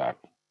them for that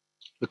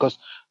because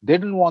they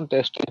didn't want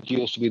their state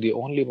GEOs to be the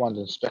only ones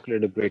in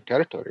speculative grade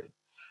territory.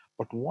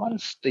 But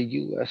once the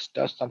US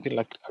does something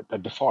like a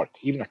default,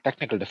 even a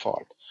technical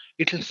default,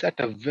 it will set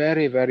a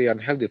very, very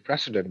unhealthy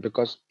precedent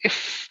because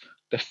if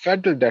the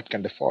federal debt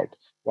can default,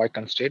 why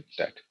can't state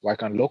debt? Why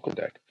can't local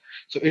debt?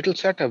 So it will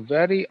set a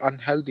very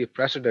unhealthy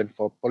precedent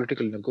for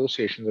political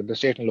negotiations at the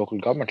state and local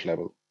government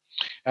level.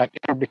 And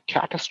it will be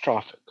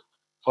catastrophic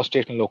for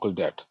state and local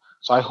debt.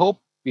 So I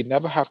hope we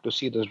never have to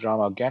see this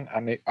drama again.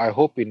 And I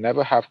hope we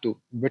never have to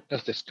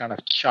witness this kind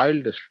of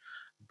childish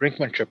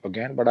brinkmanship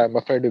again, but I'm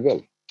afraid we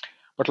will.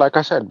 But like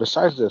I said,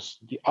 besides this,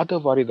 the other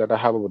worry that I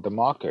have about the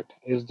market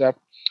is that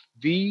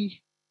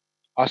we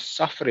are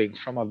suffering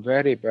from a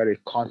very, very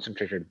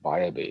concentrated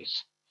buyer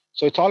base.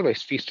 So it's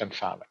always feast and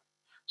famine.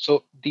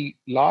 So the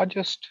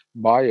largest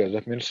buyers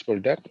of municipal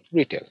debt,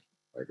 retail,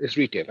 right, is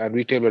retail. And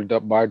retail will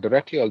buy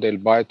directly or they'll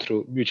buy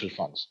through mutual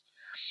funds.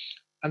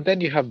 And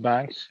then you have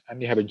banks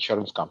and you have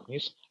insurance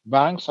companies.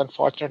 Banks,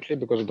 unfortunately,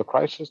 because of the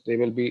crisis, they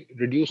will be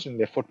reducing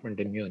their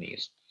footprint in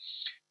munis.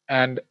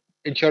 And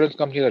insurance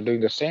companies are doing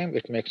the same.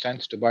 It makes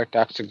sense to buy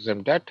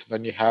tax-exempt debt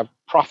when you have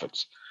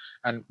profits.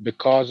 And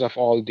because of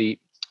all the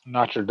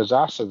natural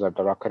disasters that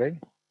are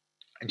occurring,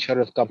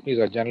 insurance companies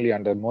are generally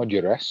under more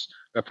duress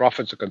where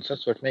profits are concerned.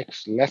 So it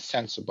makes less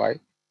sense to buy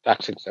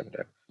tax-exempt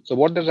debt. So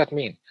what does that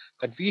mean?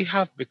 That we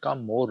have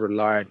become more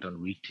reliant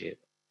on retail.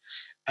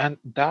 And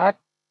that,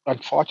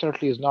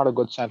 unfortunately, is not a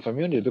good sign for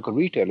munis because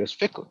retail is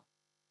fickle.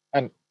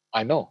 And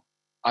I know,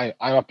 I'm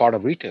a part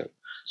of retail.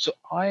 So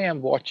I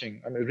am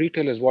watching,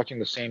 retail is watching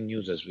the same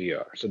news as we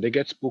are. So they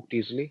get spooked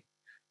easily.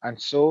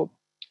 And so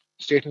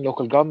state and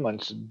local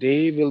governments,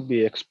 they will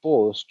be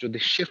exposed to the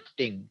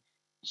shifting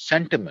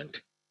sentiment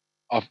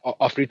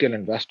of retail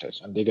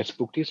investors and they get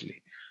spooked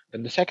easily.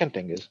 Then the second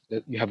thing is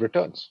that you have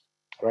returns,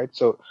 right?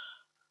 So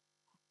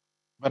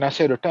when I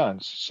say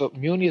returns, so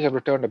munis have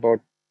returned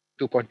about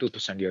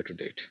 2.2% year to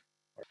date.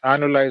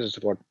 Annualized is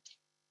about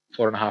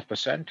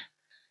 4.5%.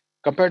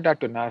 Compare that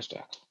to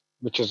NASDAQ,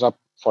 which is up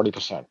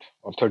 40%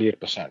 or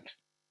 38%.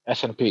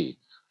 S&P,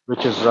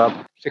 which is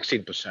up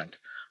 16%.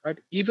 Right?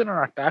 Even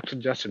on a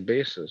tax-adjusted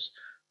basis,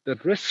 the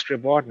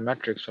risk-reward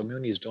metrics for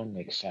munis don't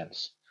make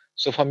sense.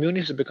 So for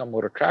munis to become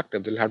more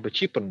attractive, they'll have to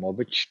cheapen more,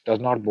 which does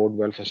not bode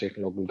well for state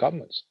and local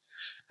governments.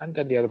 And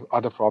then the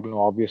other problem,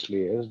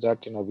 obviously, is that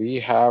we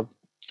have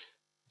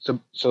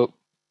so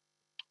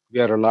we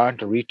are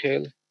reliant on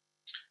retail.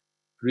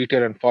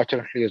 Retail,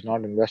 unfortunately, is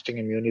not investing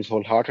in munis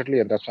wholeheartedly,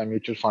 and that's why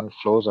mutual fund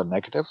flows are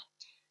negative.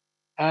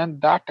 And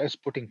that is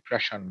putting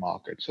pressure on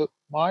markets. So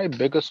my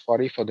biggest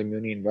worry for the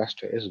muni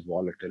investor is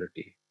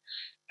volatility.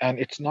 And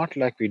it's not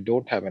like we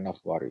don't have enough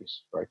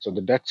worries, right? So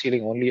the debt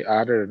ceiling only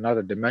added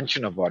another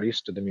dimension of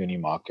worries to the muni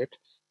market.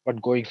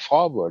 But going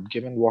forward,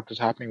 given what is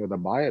happening with the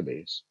buyer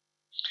base,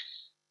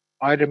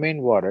 I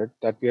remain worried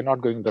that we are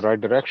not going the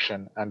right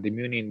direction and the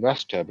muni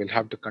investor will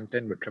have to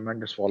contend with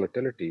tremendous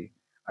volatility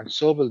and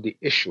so will the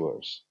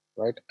issuers,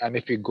 right? And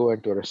if we go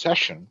into a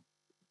recession,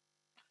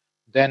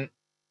 then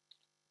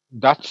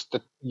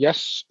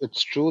yes,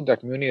 it's true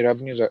that muni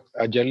revenues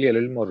are generally a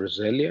little more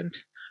resilient.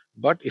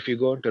 But if you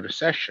go into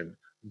recession,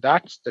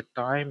 that's the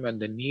time when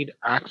they need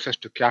access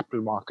to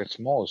capital markets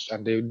most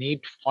and they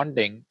need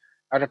funding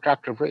at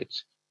attractive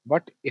rates.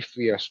 But if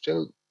we are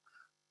still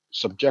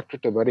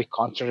subjected to a very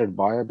concentrated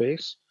buyer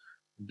base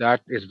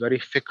that is very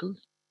fickle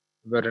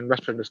where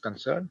investment is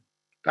concerned,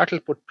 that will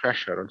put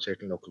pressure on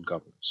state and local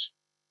governments.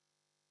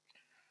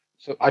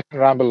 So I can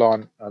ramble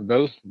on,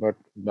 Bill, but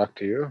back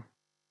to you.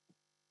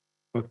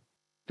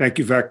 Thank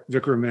you,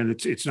 Vikram. And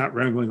it's not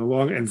rambling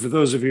along. And for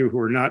those of you who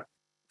are not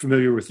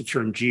familiar with the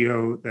term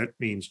GEO, that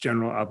means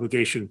general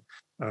obligation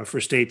for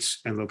states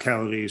and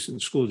localities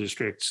and school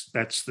districts.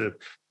 That's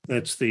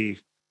the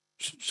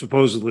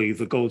supposedly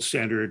the gold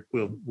standard.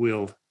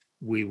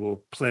 We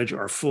will pledge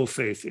our full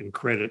faith in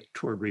credit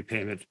toward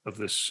repayment of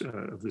this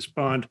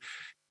bond.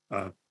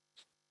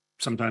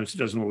 Sometimes it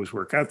doesn't always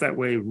work out that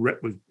way.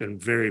 With been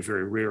very,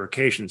 very rare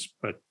occasions,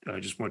 but I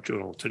just want you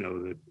all to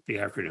know the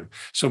acronym.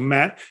 So,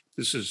 Matt,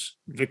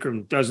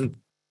 Vikram doesn't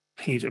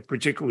paint a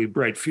particularly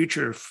bright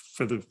future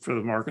for the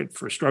market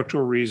for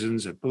structural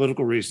reasons and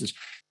political reasons.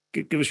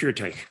 Give us your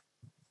take.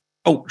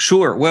 Oh,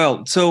 sure.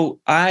 Well, so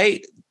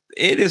it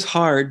is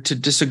hard to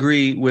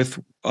disagree with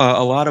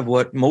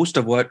most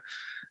of what,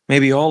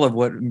 maybe all of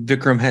what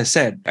Vikram has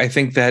said. I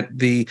think that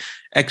the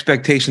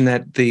expectation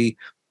that the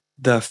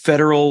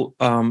federal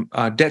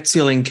debt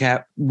ceiling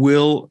cap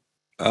will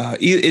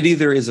it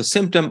either is a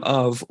symptom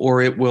of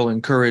or it will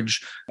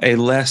encourage a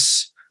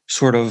less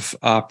sort of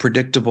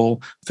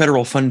predictable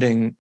federal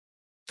funding,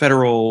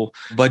 federal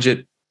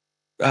budget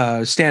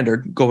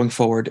standard going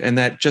forward, and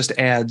that just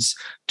adds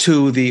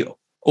to the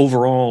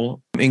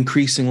overall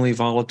increasingly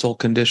volatile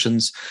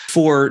conditions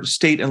for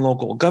state and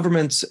local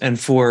governments and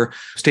for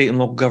state and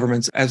local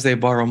governments as they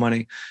borrow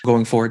money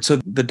going forward. So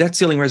the debt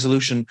ceiling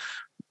resolution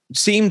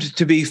seemed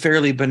to be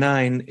fairly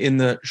benign in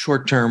the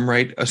short term,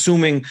 right?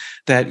 Assuming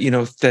that,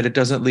 that it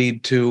doesn't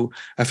lead to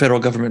a federal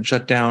government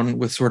shutdown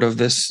with sort of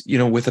this,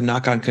 with the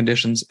knock-on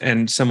conditions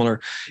and similar.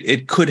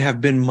 It could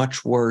have been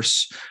much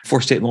worse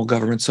for state and local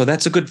governments. So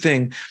that's a good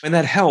thing. And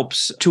that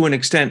helps to an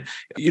extent.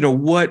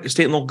 What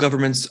state and local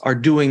governments are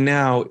doing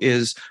now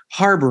is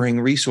harboring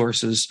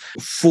resources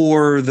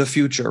for the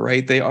future,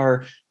 right? They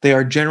are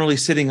generally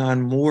sitting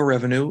on more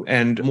revenue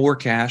and more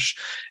cash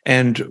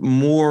and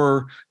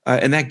more,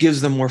 and that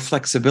gives them more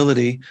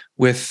flexibility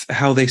with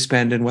how they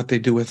spend and what they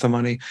do with the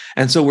money.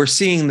 And so we're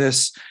seeing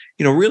this,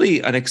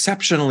 really an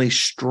exceptionally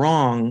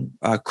strong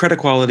credit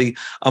quality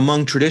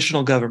among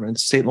traditional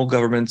governments, state and local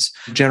governments,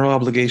 general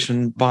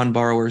obligation bond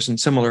borrowers, and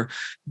similar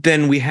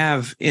than we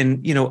have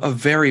in, a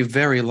very,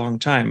 very long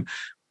time.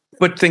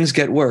 But things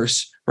get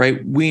worse,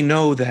 right? We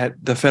know that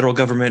the federal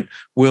government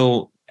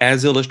will,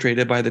 as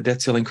illustrated by the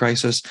debt ceiling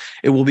crisis,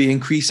 it will be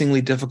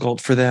increasingly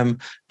difficult for them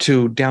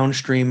to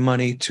downstream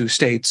money to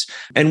states.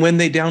 And when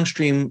they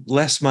downstream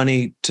less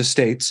money to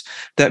states,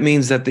 that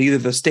means that either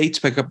the states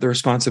pick up the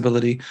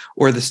responsibility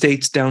or the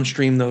states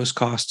downstream those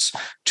costs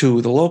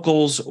to the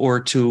locals or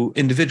to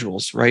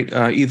individuals, right?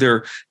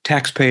 Either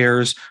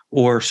taxpayers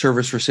or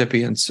service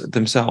recipients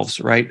themselves,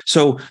 right?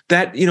 So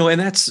that, and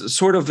that's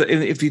sort of,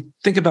 if you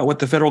think about what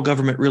the federal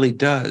government really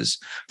does,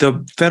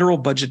 the federal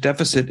budget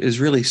deficit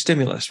is really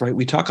stimulus, right?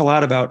 We talk a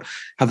lot about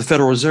how the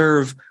Federal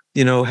Reserve,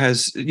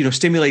 has,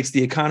 stimulates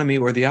the economy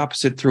or the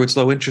opposite through its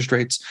low interest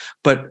rates.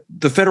 But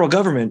the federal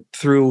government,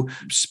 through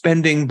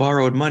spending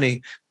borrowed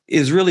money,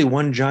 is really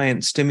one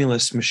giant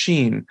stimulus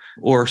machine,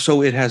 or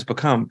so it has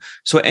become.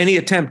 So any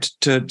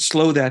attempt to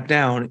slow that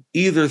down,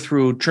 either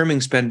through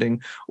trimming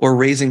spending or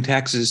raising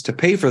taxes to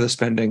pay for the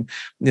spending,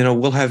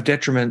 will have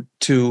detriment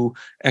to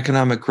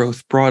economic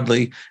growth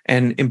broadly,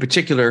 and in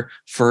particular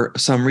for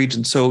some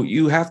regions. So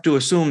you have to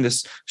assume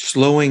this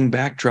slowing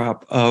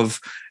backdrop of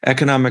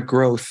economic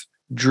growth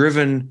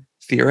driven,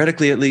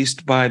 theoretically at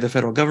least, by the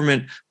federal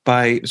government,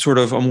 by sort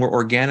of a more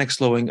organic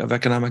slowing of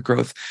economic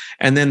growth.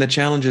 And then the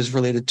challenges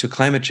related to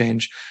climate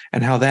change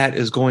and how that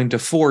is going to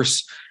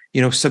force,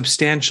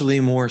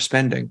 substantially more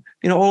spending.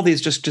 All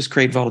these just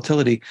create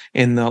volatility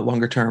in the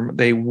longer term.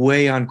 They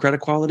weigh on credit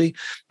quality,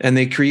 and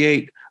they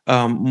create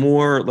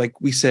more, like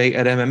we say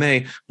at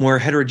MMA, more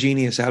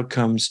heterogeneous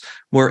outcomes,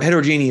 more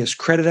heterogeneous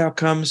credit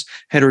outcomes,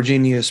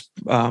 heterogeneous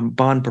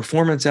bond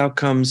performance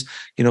outcomes,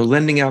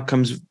 lending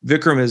outcomes.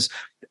 Vikram is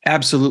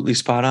absolutely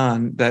spot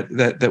on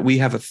that we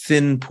have a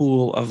thin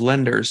pool of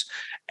lenders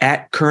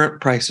at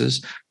current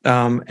prices,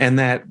 and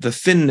that the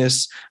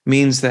thinness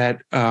means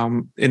that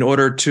in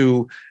order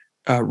to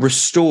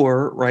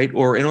restore, right,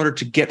 or in order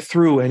to get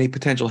through any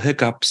potential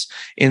hiccups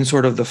in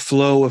sort of the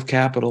flow of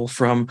capital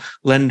from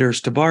lenders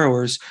to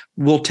borrowers,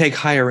 we'll take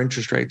higher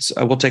interest rates,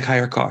 we'll take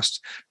higher costs.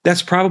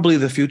 That's probably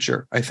the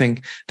future, I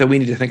think, that we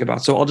need to think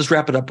about. So I'll just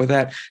wrap it up with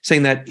that,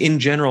 saying that in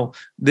general,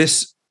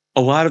 a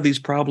lot of these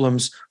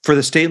problems for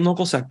the state and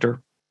local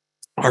sector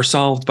are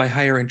solved by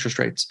higher interest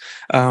rates,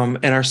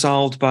 and are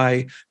solved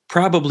by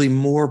probably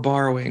more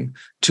borrowing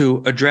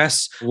to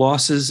address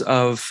losses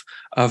of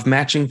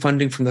matching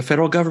funding from the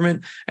federal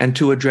government and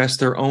to address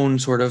their own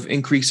sort of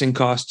increasing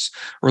costs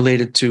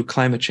related to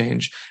climate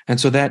change. And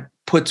so that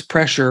puts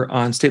pressure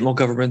on state and local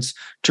governments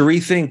to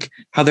rethink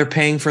how they're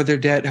paying for their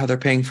debt, how they're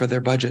paying for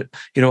their budget.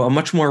 A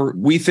much more,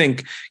 we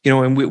think,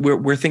 and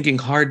we're thinking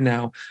hard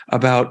now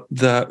about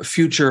the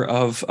future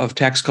of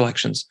tax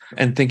collections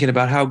and thinking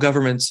about how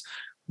governments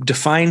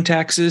define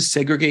taxes,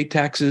 segregate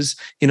taxes,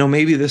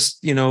 maybe this,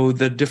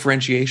 the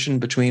differentiation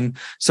between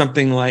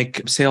something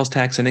like sales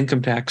tax and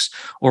income tax,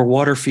 or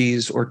water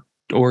fees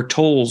or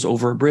tolls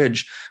over a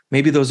bridge,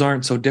 maybe those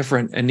aren't so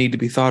different and need to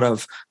be thought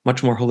of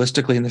much more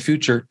holistically in the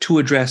future to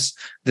address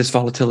this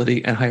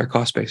volatility and higher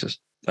cost basis.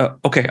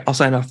 Okay, I'll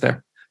sign off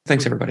there.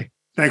 Thanks, everybody.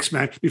 Thanks,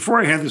 Matt.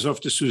 Before I hand this off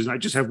to Susan, I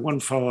just have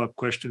one follow-up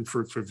question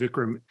for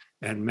Vikram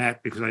and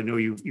Matt, because I know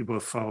you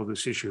both follow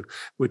this issue,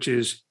 which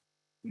is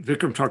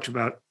Vikram talked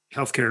about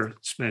healthcare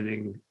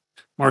spending.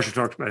 Marsha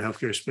talked about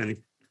healthcare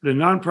spending. The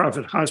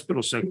nonprofit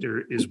hospital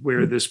sector is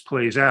where this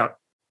plays out.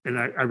 And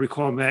I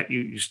recall, Matt,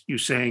 you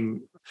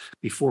saying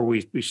before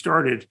we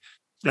started,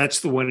 that's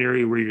the one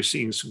area where you're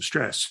seeing some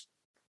stress.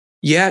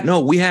 Yeah, no,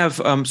 we have,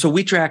 so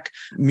we track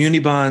muni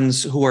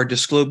bonds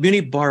muni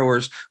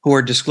borrowers who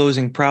are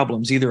disclosing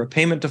problems, either a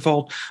payment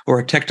default or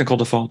a technical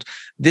default.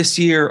 This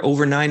year,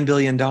 over $9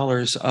 billion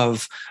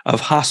of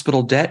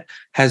hospital debt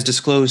has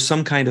disclosed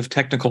some kind of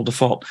technical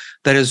default.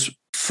 That is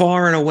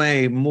far and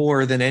away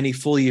more than any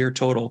full year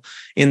total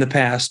in the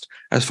past,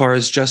 as far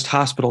as just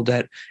hospital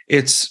debt.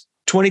 It's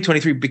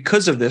 2023,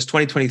 because of this,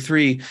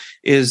 2023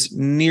 is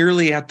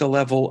nearly at the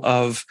level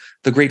of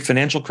the great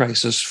financial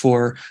crisis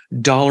for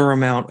dollar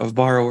amount of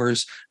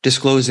borrowers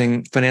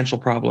disclosing financial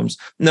problems.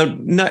 No,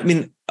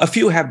 A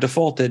few have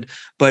defaulted,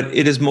 but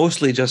it is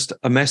mostly just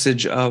a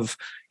message of,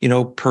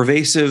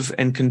 pervasive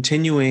and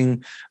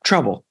continuing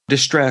trouble,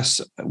 distress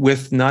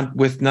with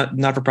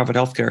not-for-profit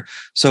healthcare.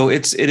 So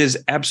it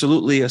is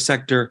absolutely a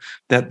sector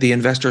that the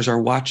investors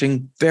are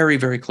watching very,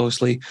 very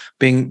closely.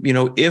 Being,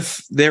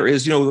 if there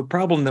is, the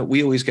problem that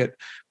we always get,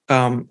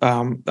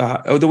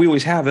 that we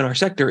always have in our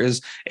sector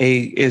is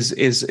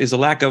a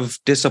lack of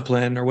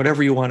discipline, or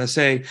whatever you want to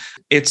say.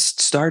 It's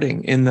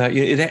starting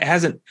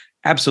it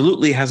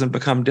absolutely hasn't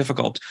become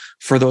difficult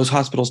for those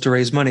hospitals to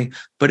raise money,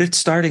 but it's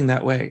starting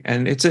that way,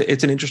 and it's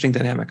an interesting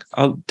dynamic.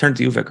 I'll turn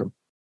to you, Vikram.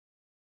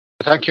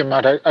 Thank you,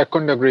 Matt. I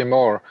couldn't agree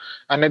more,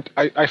 and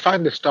I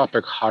find this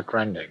topic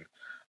heartrending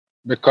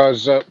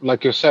because,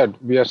 like you said,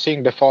 we are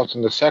seeing defaults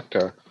in the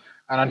sector,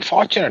 and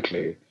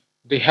unfortunately,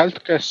 the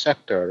healthcare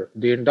sector,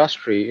 the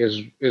industry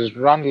is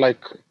run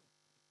like,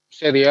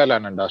 say, the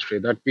airline industry,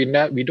 that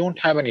we don't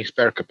have any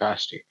spare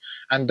capacity.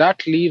 And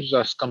that leaves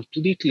us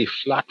completely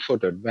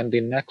flat-footed when the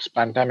next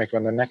pandemic,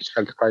 when the next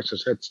health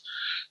crisis hits.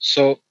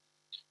 So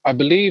I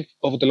believe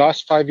over the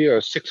last 5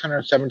 years,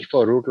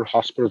 674 rural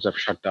hospitals have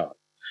shut down.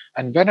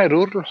 And when a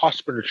rural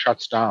hospital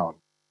shuts down,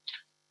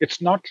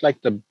 it's not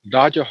like the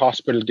larger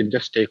hospital can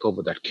just take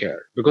over that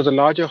care, because the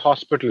larger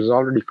hospital is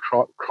already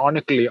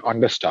chronically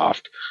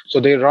understaffed. So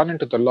they run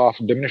into the law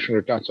of diminishing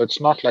returns. So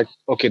it's not like,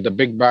 okay, the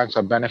big banks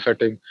are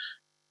benefiting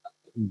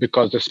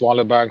because the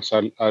smaller banks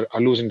are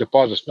losing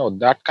deposits. No,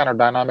 that kind of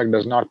dynamic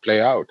does not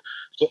play out.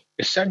 So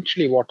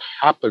essentially what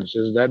happens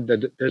is that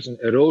there's an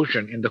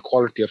erosion in the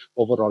quality of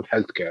overall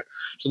healthcare.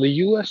 So the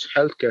US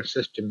healthcare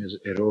system is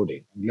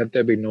eroding. Let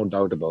there be no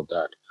doubt about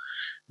that.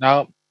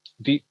 Now,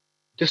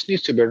 this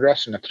needs to be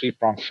addressed in a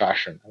three-pronged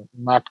fashion.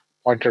 Matt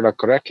pointed out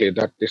correctly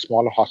that the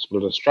smaller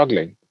hospitals are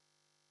struggling.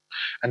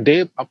 And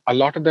a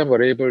lot of them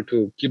were able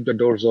to keep the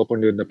doors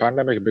open during the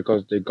pandemic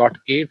because they got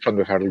aid from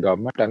the federal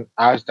government. And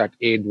as that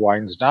aid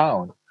winds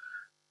down,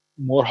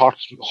 more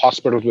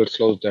hospitals will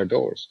close their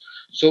doors.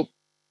 So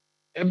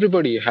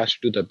everybody has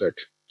to do the bit.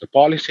 The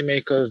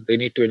policymakers, they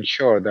need to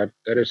ensure that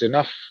there is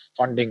enough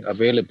funding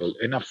available,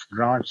 enough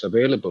grants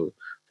available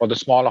for the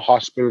smaller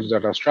hospitals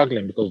that are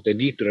struggling, because they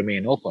need to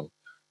remain open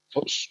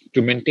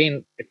to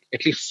maintain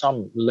at least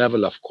some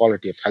level of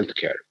quality of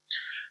healthcare.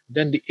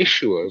 Then the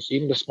issuers,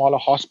 even the smaller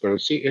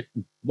hospitals, see, it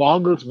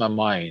boggles my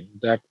mind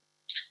that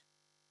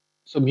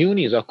some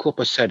unis are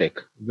copacetic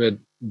with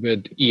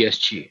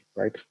ESG,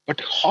 right? But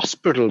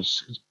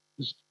hospitals,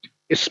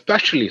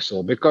 especially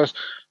so, because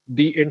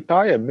the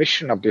entire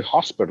mission of the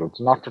hospitals,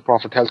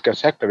 not-for-profit healthcare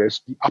sector,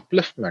 is the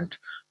upliftment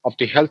of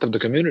the health of the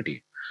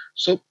community.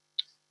 So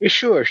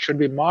issuers should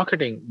be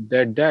marketing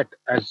their debt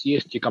as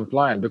ESG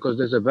compliant, because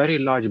there's a very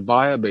large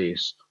buyer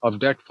base of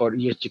debt for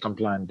ESG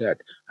compliant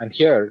debt. And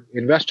here,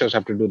 investors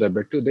have to do their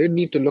bit too. They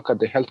need to look at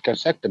the healthcare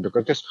sector,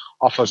 because this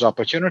offers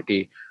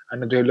opportunity.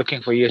 And if they're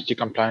looking for ESG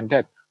compliant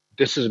debt,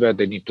 this is where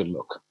they need to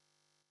look.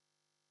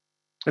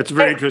 That's a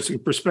very interesting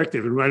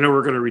perspective. And I know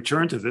we're going to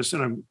return to this,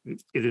 and I'm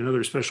in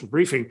another special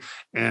briefing.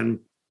 And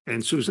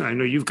Susan, I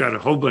know you've got a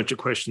whole bunch of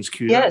questions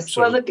queued up.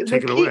 So well,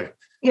 take it away.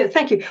 Yeah,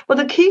 thank you. Well,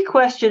 the key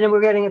question, and we're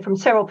getting it from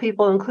several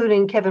people,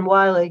 including Kevin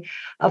Wiley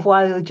of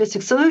Wiley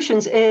Logistics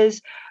Solutions,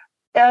 is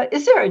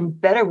there a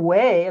better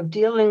way of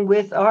dealing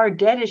with our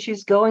debt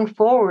issues going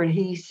forward?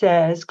 He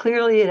says,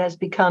 clearly it has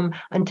become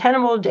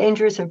untenable,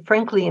 dangerous, and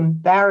frankly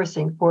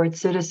embarrassing for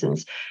its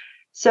citizens.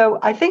 So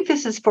I think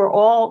this is for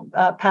all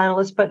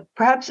panelists, but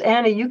perhaps,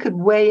 Anna, you could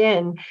weigh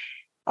in.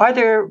 Are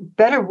there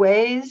better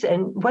ways,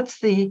 and what's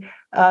the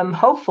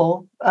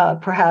hopeful,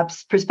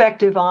 perhaps,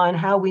 perspective on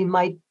how we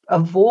might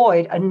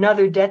avoid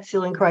another debt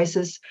ceiling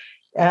crisis,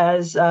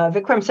 as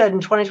Vikram said, in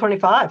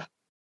 2025?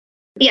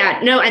 Yeah,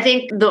 no, I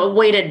think the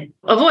way to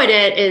avoid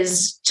it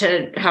is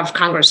to have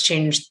Congress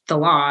change the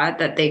law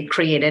that they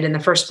created in the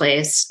first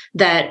place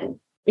that,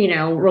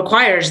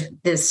 requires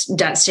this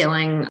debt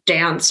ceiling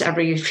dance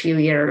every few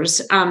years.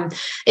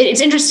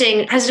 It's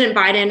interesting. President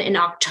Biden in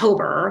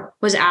October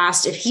was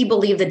asked if he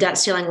believed the debt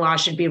ceiling law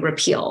should be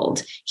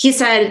repealed. He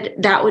said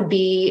that would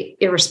be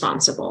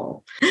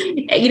irresponsible.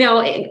 I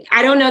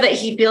don't know that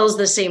he feels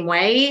the same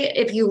way.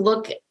 If you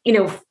look,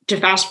 to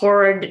fast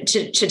forward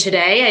to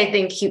today, I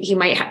think he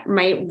might have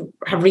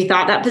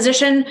rethought that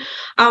position.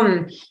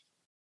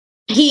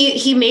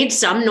 He made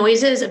some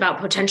noises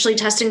about potentially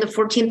testing the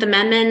 14th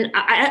Amendment.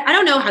 I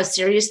don't know how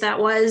serious that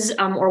was,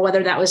 or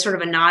whether that was sort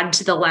of a nod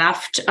to the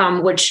left,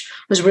 which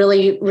was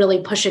really,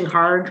 really pushing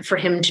hard for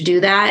him to do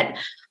that.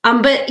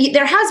 But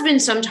there has been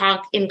some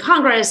talk in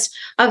Congress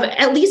of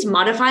at least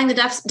modifying the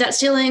debt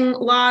ceiling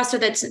law so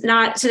that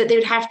they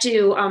would have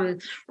to,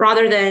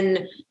 rather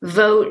than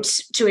vote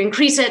to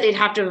increase it, they'd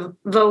have to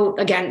vote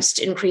against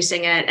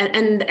increasing it,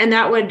 and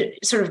that would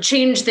sort of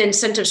change the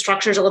incentive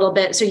structures a little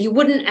bit, so you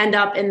wouldn't end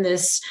up in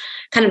this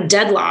kind of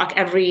deadlock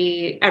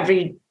every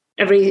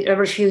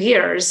few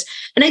years.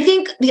 And I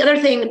think the other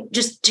thing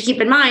just to keep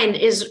in mind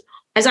is,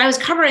 as I was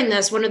covering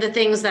this, one of the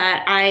things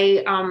that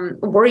I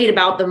worried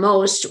about the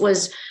most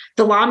was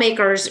the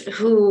lawmakers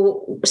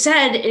who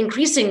said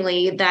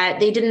increasingly that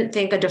they didn't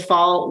think a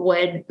default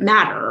would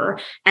matter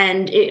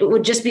and it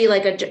would just be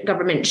like a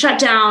government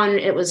shutdown.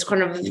 It was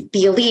kind of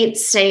the elites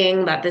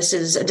saying that this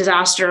is a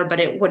disaster, but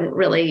it wouldn't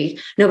really,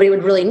 nobody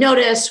would really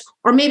notice,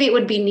 or maybe it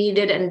would be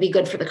needed and be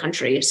good for the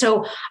country.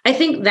 So I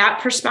think that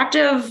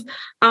perspective,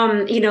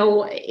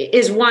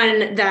 is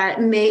one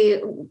that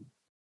may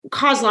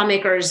cause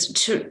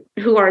lawmakers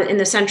who are in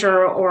the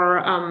center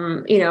or,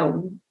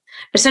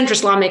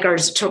 centrist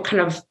lawmakers to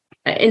kind of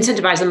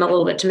incentivize them a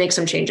little bit to make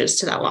some changes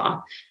to that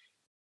law.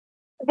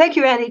 Thank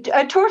you, Annie.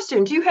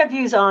 Torsten, do you have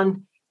views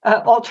on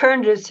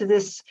alternatives to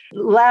this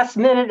last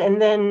minute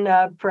and then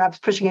perhaps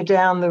pushing it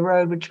down the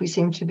road, which we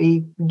seem to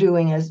be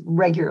doing as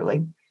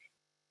regularly?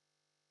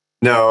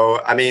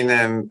 No, I mean,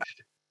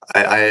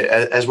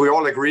 as we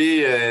all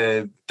agree,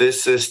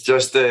 this is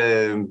just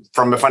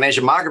from a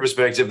financial market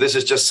perspective, this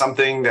is just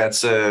something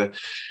that's, I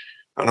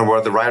don't know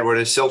what the right word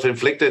is,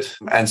 self-inflicted,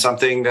 and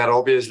something that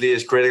obviously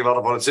is creating a lot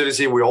of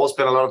volatility. We all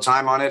spend a lot of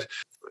time on it.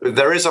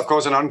 There is, of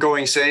course, an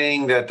ongoing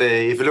saying that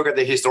if you look at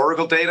the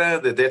historical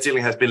data, the debt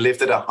ceiling has been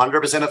lifted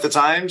 100% of the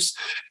times.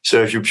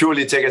 So if you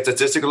purely take a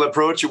statistical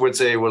approach, you would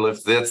say, well,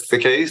 if that's the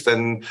case,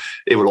 then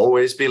it will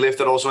always be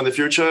lifted also in the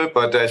future.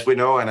 But as we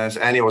know, and as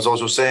Annie was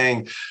also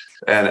saying,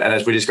 and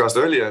as we discussed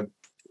earlier,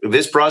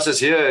 this process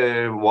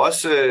here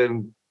was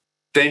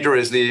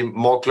dangerously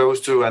more close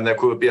to, and there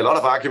could be a lot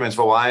of arguments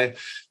for why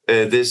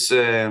this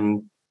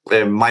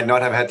might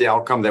not have had the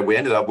outcome that we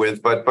ended up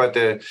with.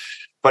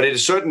 But it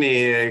is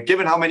certainly,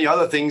 given how many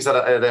other things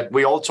that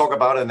we all talk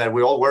about and that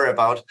we all worry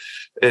about,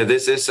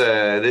 this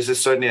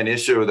is certainly an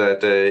issue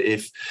that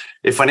if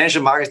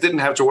financial markets didn't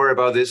have to worry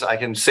about this, I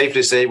can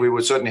safely say we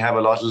would certainly have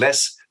a lot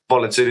less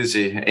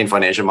volatility in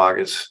financial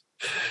markets.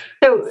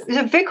 So,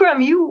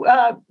 Vikram, you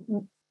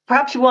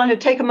perhaps you want to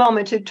take a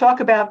moment to talk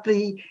about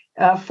the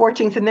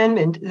 14th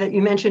Amendment that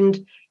you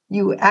mentioned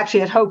you actually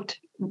had hoped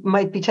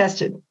might be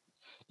tested.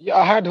 Yeah,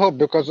 I had hope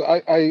because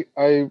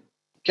I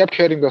kept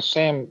hearing the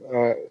same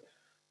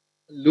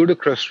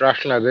ludicrous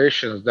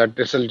rationalizations that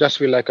this will just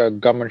be like a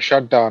government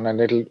shutdown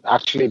and it'll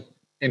actually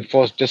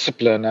enforce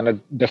discipline and a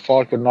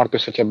default would not be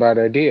such a bad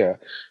idea.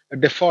 A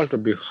default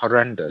would be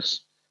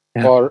horrendous.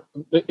 Yeah. Or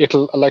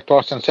it'll, like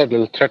Torsten said,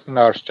 it'll threaten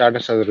our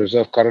status as a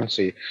reserve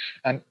currency.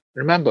 And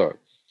remember,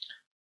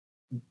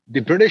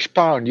 the British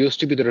pound used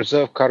to be the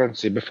reserve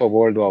currency before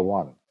World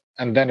War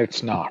I, and then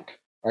it's not,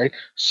 right?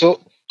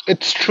 So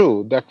it's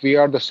true that we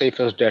are the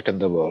safest debt in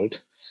the world.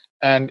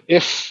 And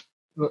if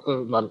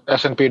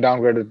S&P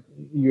downgraded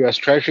U.S.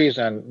 Treasuries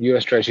and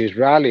U.S. Treasuries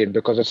rallied,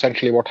 because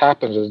essentially what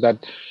happens is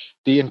that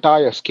the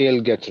entire scale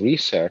gets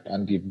reset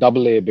and the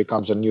AA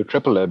becomes a new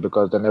AAA,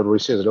 because then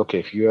everybody says, okay,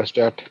 if U.S.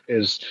 debt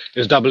is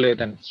AA,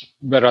 then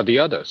where are the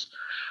others?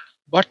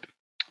 But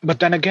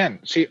then again,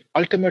 see,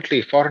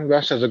 ultimately, foreign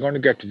investors are going to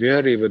get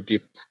weary with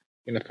the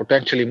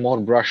potentially more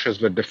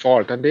brushes with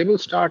default, and they will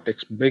start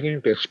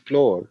beginning to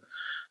explore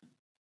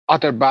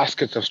other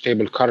baskets of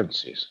stable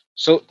currencies.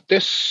 So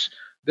this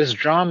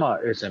drama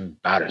is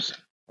embarrassing,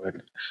 right?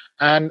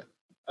 And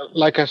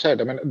like I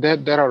said, I mean,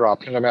 there are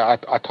options. I mean, I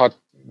thought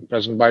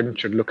President Biden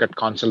should look at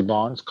consul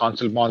bonds.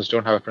 Consul bonds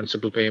don't have a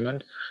principal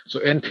payment. So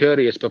in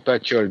theory, it's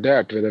perpetual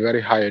debt with a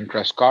very high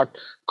interest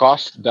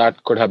cost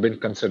that could have been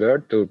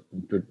considered to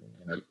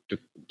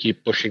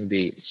keep pushing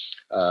the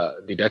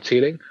debt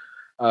ceiling.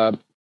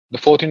 The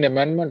 14th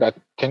Amendment, I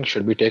think,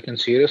 should be taken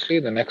seriously.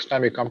 The next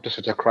time we come to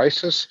such a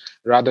crisis,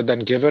 rather than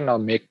give in or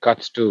make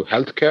cuts to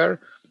healthcare,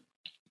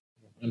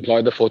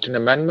 employ the 14th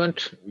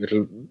Amendment.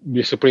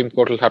 The Supreme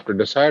Court will have to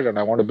decide, and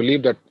I want to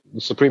believe that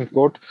the Supreme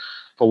Court,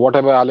 for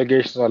whatever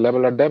allegations are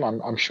leveled at them,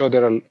 I'm sure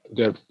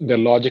they're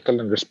logical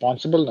and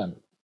responsible, and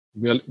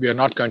they're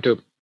not going to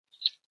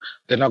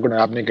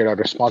abnegate our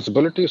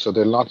responsibility. So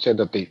they'll not say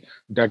that the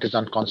debt is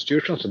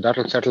unconstitutional. So that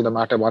will settle the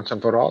matter once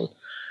and for all.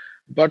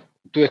 But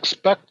to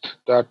expect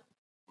that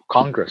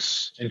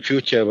Congress in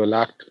future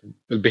will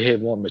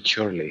behave more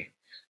maturely,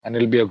 and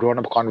it'll be a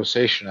grown-up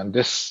conversation, and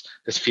this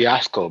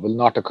fiasco will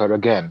not occur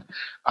again,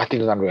 I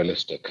think is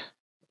unrealistic.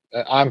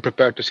 I'm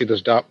prepared to see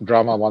this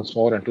drama once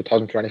more in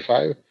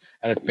 2025,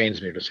 and it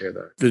pains me to say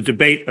that. The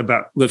debate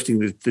about lifting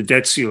the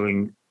debt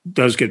ceiling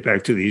does get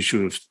back to the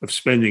issue of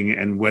spending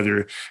and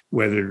whether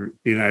the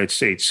United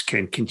States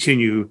can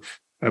continue,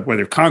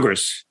 whether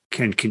Congress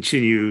can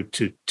continue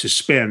to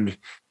spend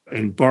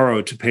and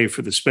borrow to pay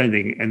for the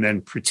spending, and then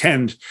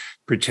pretend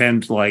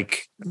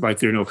like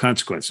there are no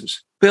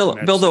consequences. Bill,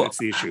 though,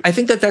 I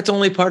think that's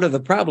only part of the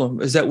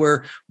problem, is that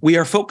we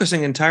are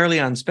focusing entirely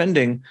on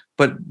spending.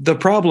 But the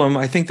problem,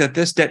 I think, that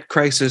this debt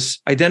crisis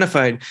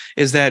identified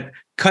is that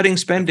cutting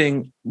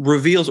spending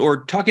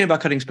talking about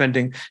cutting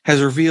spending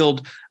has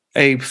revealed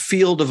a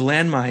field of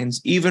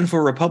landmines, even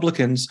for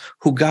Republicans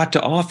who got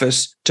to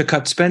office to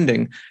cut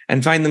spending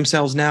and find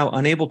themselves now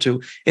unable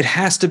to. It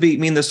has to be,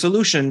 the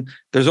solution,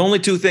 there's only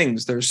two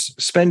things. There's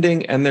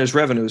spending and there's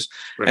revenues.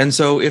 Right. And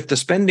so if the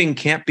spending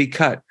can't be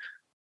cut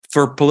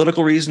for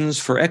political reasons,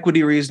 for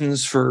equity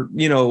reasons, for,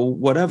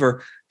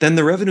 whatever, then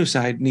the revenue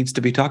side needs to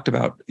be talked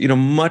about,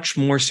 much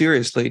more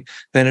seriously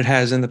than it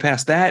has in the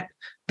past. That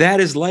that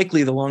is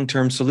likely the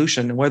long-term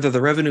solution. And whether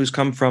the revenues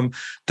come from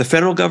the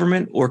federal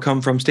government or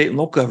come from state and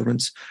local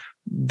governments,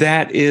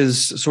 that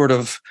is sort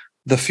of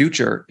the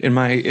future in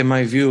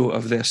my view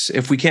of this.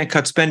 If we can't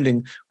cut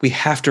spending, we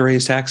have to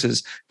raise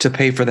taxes to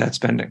pay for that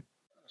spending.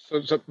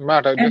 So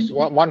Matt, just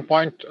one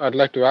point I'd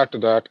like to add to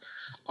that.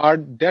 Our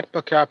debt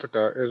per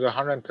capita is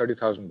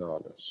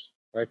 $130,000,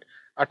 right?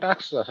 Our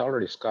taxes are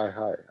already sky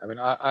high. I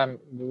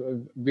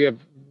mean,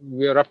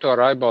 we are up to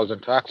our eyeballs in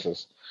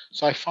taxes.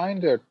 So I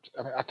find it.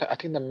 I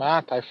think the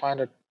math. I find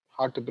it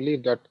hard to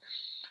believe that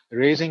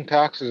raising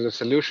taxes is a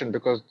solution,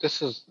 because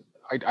this is.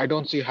 I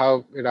don't see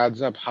how it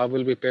adds up. How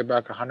will we pay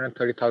back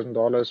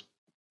 $130,000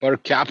 per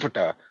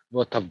capita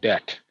worth of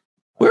debt?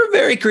 We're a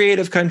very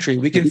creative country.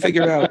 We can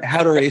figure out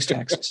how to raise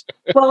taxes.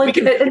 Well, we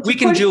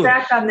can do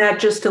back on that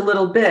just a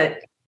little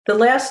bit. The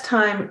last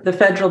time the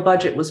federal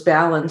budget was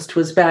balanced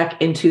was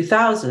back in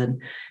 2000.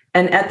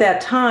 And at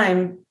that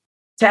time,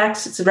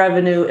 tax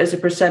revenue as a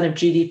percent of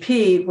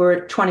GDP were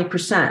at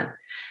 20%.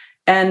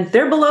 And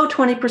they're below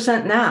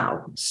 20%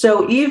 now.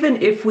 So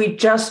even if we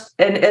just,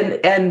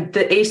 and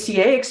the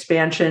ACA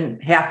expansion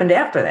happened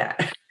after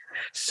that.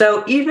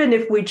 So even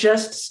if we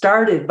just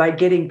started by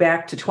getting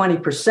back to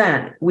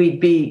 20%, we'd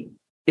be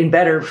in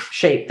better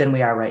shape than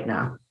we are right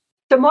now.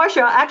 So,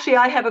 Marcia, actually,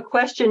 I have a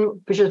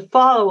question which is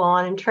follow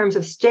on in terms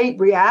of state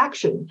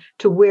reaction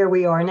to where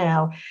we are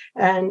now.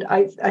 And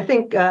I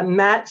think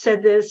Matt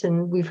said this,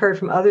 and we've heard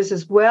from others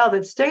as well,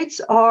 that states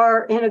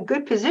are in a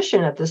good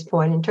position at this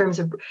point in terms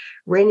of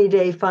rainy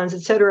day funds, et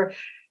cetera.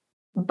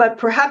 But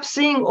perhaps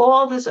seeing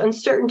all this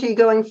uncertainty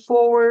going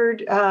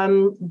forward,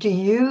 do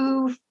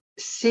you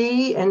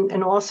see,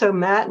 and also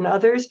Matt and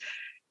others,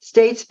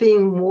 states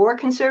being more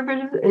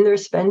conservative in their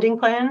spending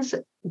plans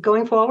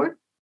going forward?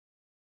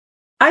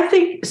 I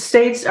think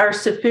states are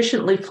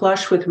sufficiently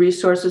flush with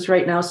resources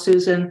right now,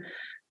 Susan,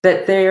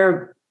 that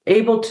they're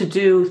able to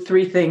do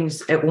three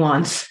things at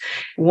once.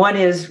 One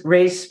is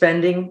raise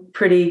spending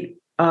pretty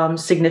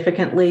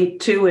significantly.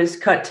 Two is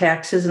cut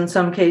taxes in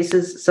some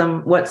cases,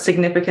 somewhat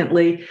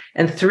significantly.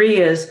 And three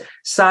is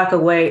sock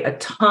away a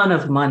ton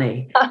of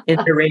money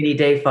into rainy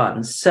day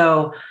funds.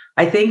 So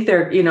I think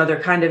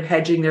they're kind of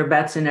hedging their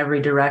bets in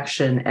every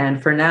direction.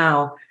 And for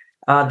now,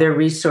 their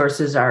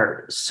resources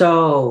are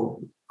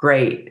so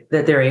great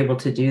that they're able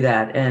to do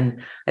that.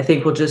 And I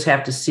think we'll just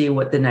have to see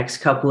what the next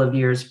couple of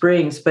years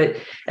brings. But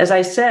as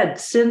I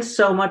said, since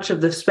so much of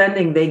the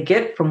spending they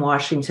get from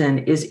Washington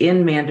is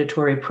in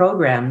mandatory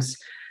programs,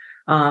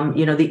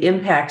 the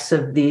impacts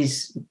of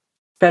these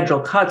federal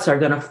cuts are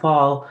going to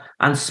fall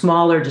on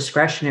smaller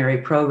discretionary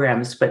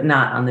programs, but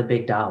not on the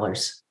big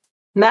dollars.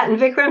 Matt and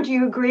Vikram, do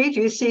you agree?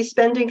 Do you see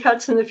spending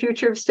cuts in the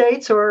future of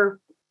states, or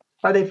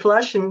are they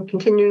flush and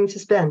continuing to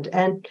spend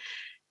and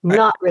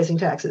not raising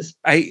taxes?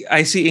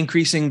 I see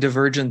increasing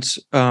divergence,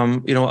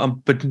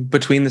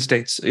 between the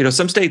states.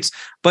 Some states'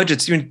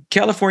 budgets.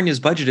 California's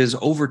budget is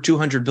over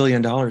 $200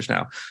 billion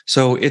now.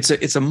 So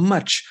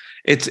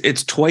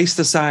it's twice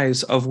the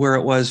size of where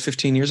it was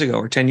 15 years ago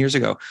or 10 years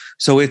ago.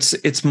 So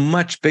it's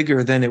much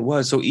bigger than it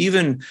was. So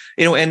even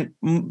and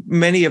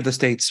many of the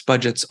states'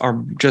 budgets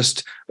are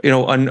just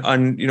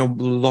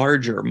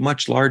larger,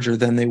 much larger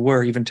than they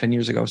were even 10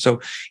 years ago. So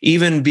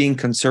even being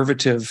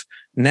conservative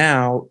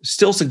now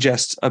still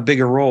suggests a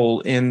bigger role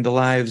in the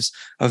lives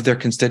of their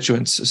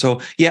constituents. So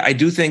yeah, I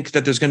do think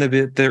that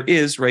there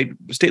is, right?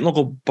 State and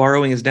local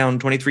borrowing is down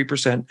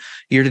 23%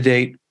 year to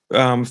date.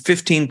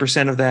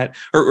 15% of that,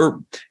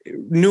 or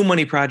new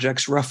money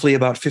projects, roughly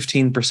about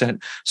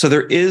 15%. So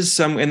there is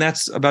some, and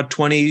that's about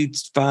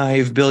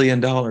 $25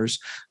 billion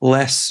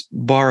less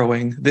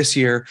borrowing this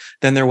year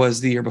than there was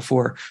the year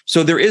before.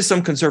 So there is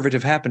some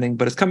conservative happening,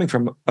 but it's coming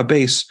from a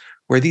base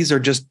where these are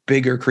just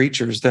bigger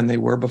creatures than they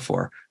were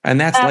before. And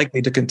that's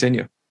likely to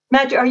continue.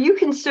 Matt, are you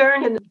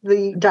concerned in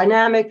the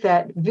dynamic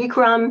that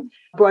Vikram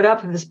brought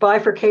up, this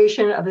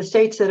bifurcation of the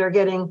states that are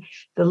getting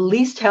the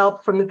least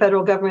help from the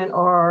federal government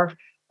are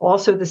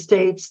also the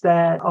states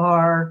that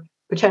are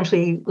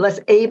potentially less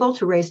able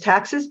to raise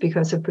taxes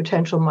because of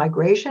potential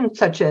migration,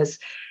 such as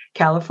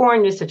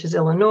California, such as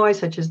Illinois,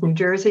 such as New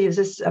Jersey? Is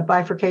this a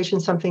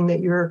bifurcation something that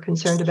you're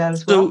concerned about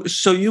as well?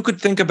 So you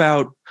could think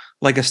about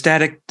like a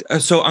static.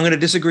 So I'm going to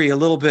disagree a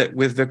little bit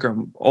with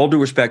Vikram. All due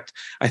respect,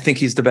 I think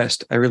he's the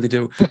best. I really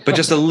do. But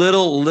just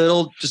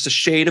just a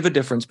shade of a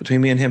difference between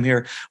me and him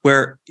here,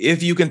 where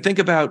if you can think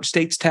about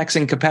states'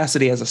 taxing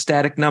capacity as a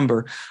static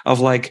number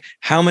of like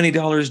how many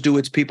dollars do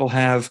its people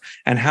have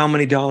and how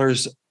many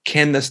dollars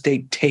can the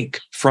state take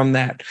from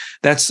that?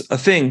 That's a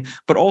thing.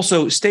 But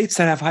also states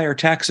that have higher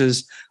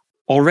taxes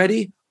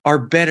already are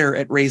better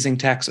at raising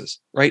taxes,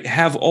 right?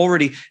 Have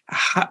already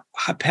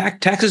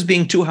taxes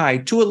being too high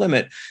to a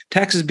limit.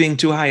 Taxes being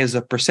too high is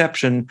a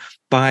perception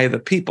by the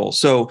people.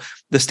 So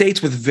the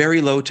states with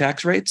very low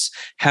tax rates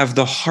have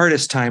the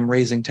hardest time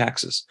raising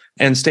taxes,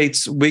 and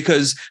states,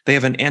 because they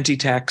have an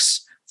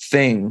anti-tax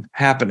thing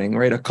happening,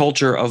 right? A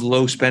culture of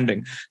low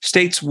spending.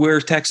 States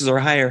where taxes are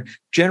higher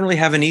generally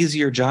have an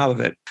easier job of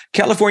it.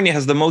 California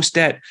has the most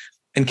debt,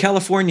 and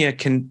California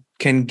can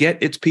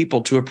get its people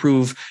to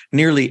approve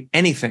nearly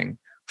anything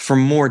for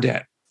more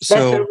debt. So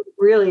that's a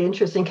really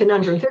interesting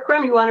conundrum.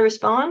 Vikram, you want to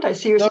respond? I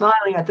see you're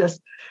smiling at this.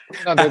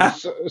 No,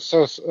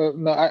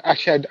 no.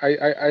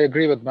 I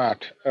agree with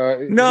Matt.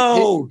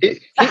 no,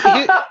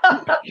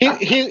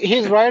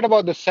 He's right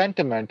about the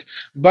sentiment,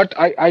 but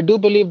I do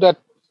believe that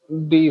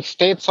the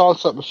states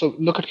also. So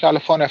look at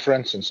California, for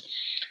instance.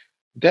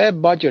 Their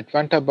budget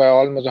went up by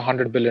almost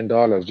 $100 billion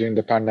during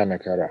the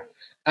pandemic era,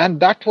 and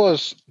that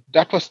was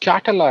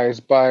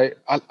catalyzed by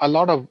a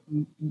lot of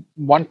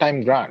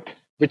one-time grant,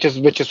 which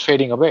is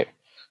fading away.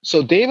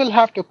 So they will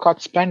have to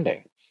cut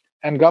spending.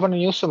 And Governor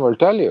Newsom will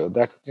tell you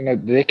that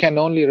they can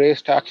only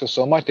raise taxes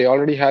so much. They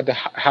already have the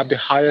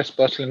highest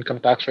personal income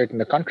tax rate in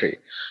the country,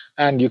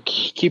 and you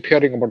keep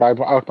hearing about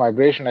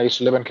out-migration. I used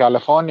to live in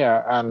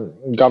California,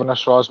 and Governor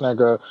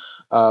Schwarzenegger,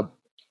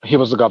 he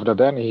was the governor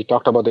then. He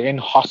talked about the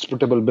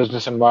inhospitable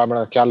business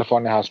environment that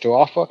California has to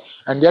offer,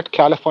 and yet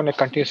California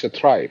continues to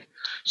thrive.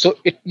 So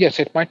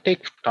it might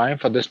take time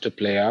for this to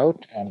play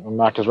out. And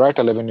Matt is right.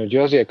 I live in New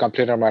Jersey. I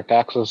complain about my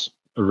taxes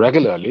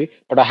regularly,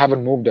 but I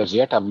haven't moved as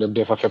yet. I've lived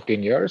there for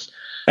 15 years.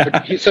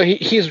 But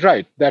he's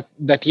right that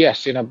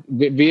yes,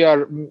 we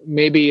are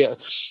maybe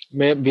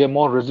we are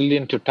more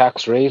resilient to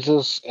tax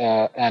raises,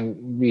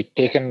 and we've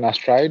taken our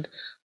stride.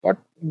 But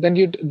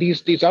then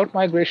these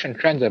out-migration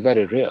trends are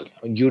very real.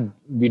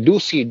 We do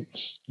see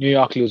New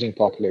York losing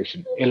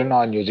population,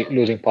 Illinois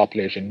losing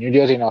population, New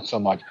Jersey not so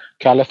much,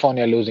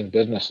 California losing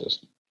businesses.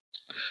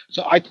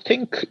 So I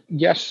think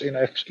yes,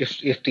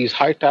 if these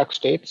high tax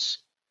states,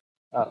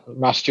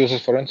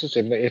 Massachusetts, for instance,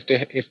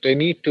 if they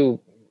need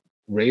to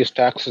raise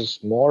taxes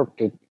more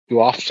to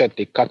offset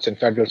the cuts in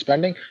federal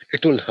spending,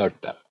 it will hurt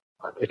them.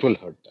 It will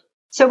hurt them.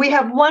 So we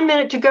have 1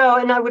 minute to go,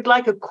 and I would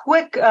like a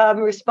quick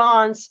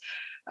response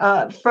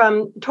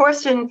from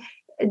Torsten.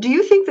 Do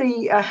you think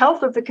the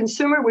health of the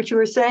consumer, which you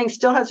were saying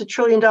still has $1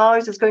 trillion,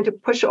 is going to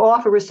push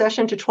off a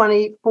recession to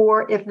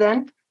 24, if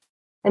then?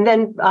 And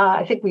then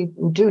I think we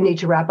do need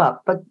to wrap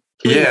up. But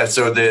yeah,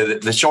 so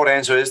the short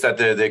answer is that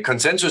the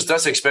consensus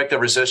does expect a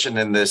recession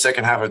in the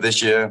second half of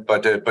this year,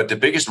 but the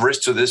biggest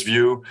risk to this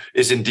view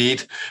is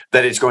indeed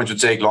that it's going to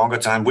take longer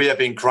time. We have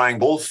been crying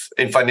both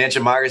in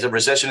financial markets that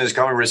recession is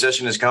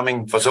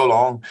coming for so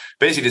long,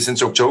 basically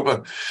since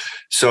October.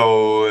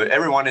 So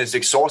everyone is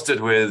exhausted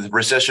with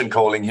recession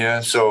calling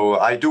here. So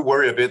I do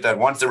worry a bit that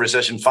once the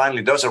recession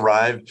finally does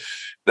arrive,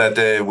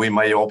 that we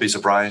may all be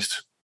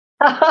surprised.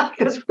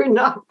 Because we're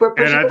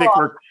pushing and I think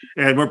off.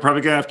 we're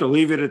probably going to have to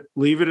leave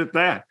it at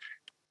that.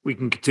 We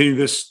can continue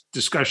this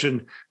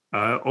discussion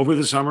over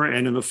the summer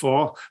and in the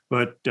fall,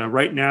 but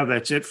right now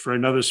that's it for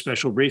another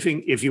special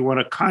briefing. If you want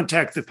to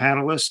contact the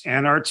panelists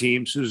and our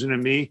team, Susan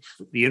and me,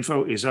 the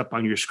info is up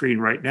on your screen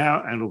right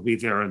now, and it'll be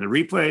there on the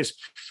replays.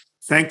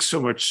 Thanks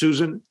so much,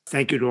 Susan.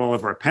 Thank you to all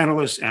of our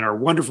panelists and our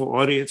wonderful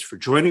audience for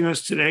joining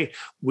us today.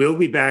 We'll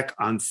be back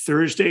on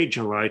Thursday,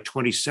 July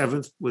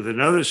 27th, with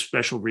another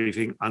special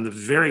briefing on the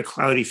very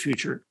cloudy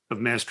future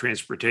of mass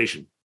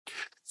transportation.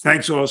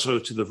 Thanks also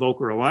to the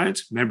Volcker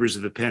Alliance, members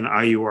of the Penn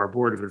IUR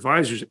Board of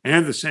Advisors,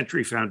 and the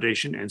Century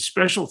Foundation, and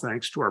special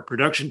thanks to our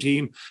production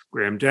team,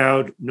 Graham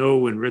Dowd,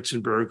 Noah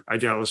Ritzenberg,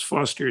 Idalis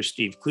Foster,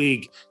 Steve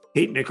Klieg,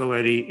 Kate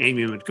Nicoletti,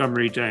 Amy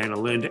Montgomery, Diana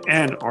Lind,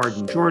 and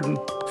Arden Jordan.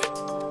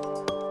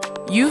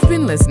 You've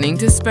been listening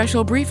to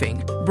Special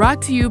Briefing,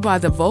 brought to you by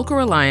the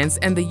Volcker Alliance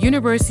and the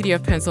University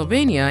of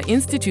Pennsylvania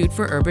Institute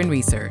for Urban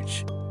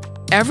Research.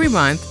 Every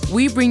month,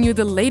 we bring you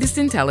the latest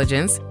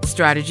intelligence,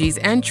 strategies,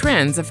 and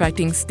trends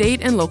affecting state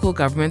and local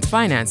government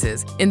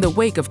finances in the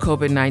wake of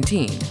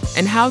COVID-19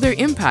 and how they're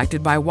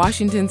impacted by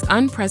Washington's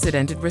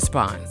unprecedented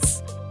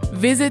response.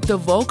 Visit the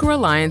Volcker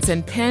Alliance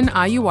and Penn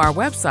IUR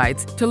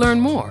websites to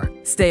learn more,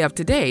 stay up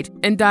to date,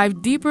 and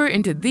dive deeper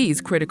into these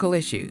critical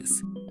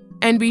issues.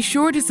 And be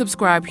sure to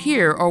subscribe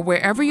here or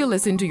wherever you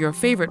listen to your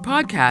favorite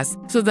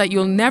podcasts so that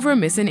you'll never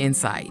miss an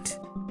insight.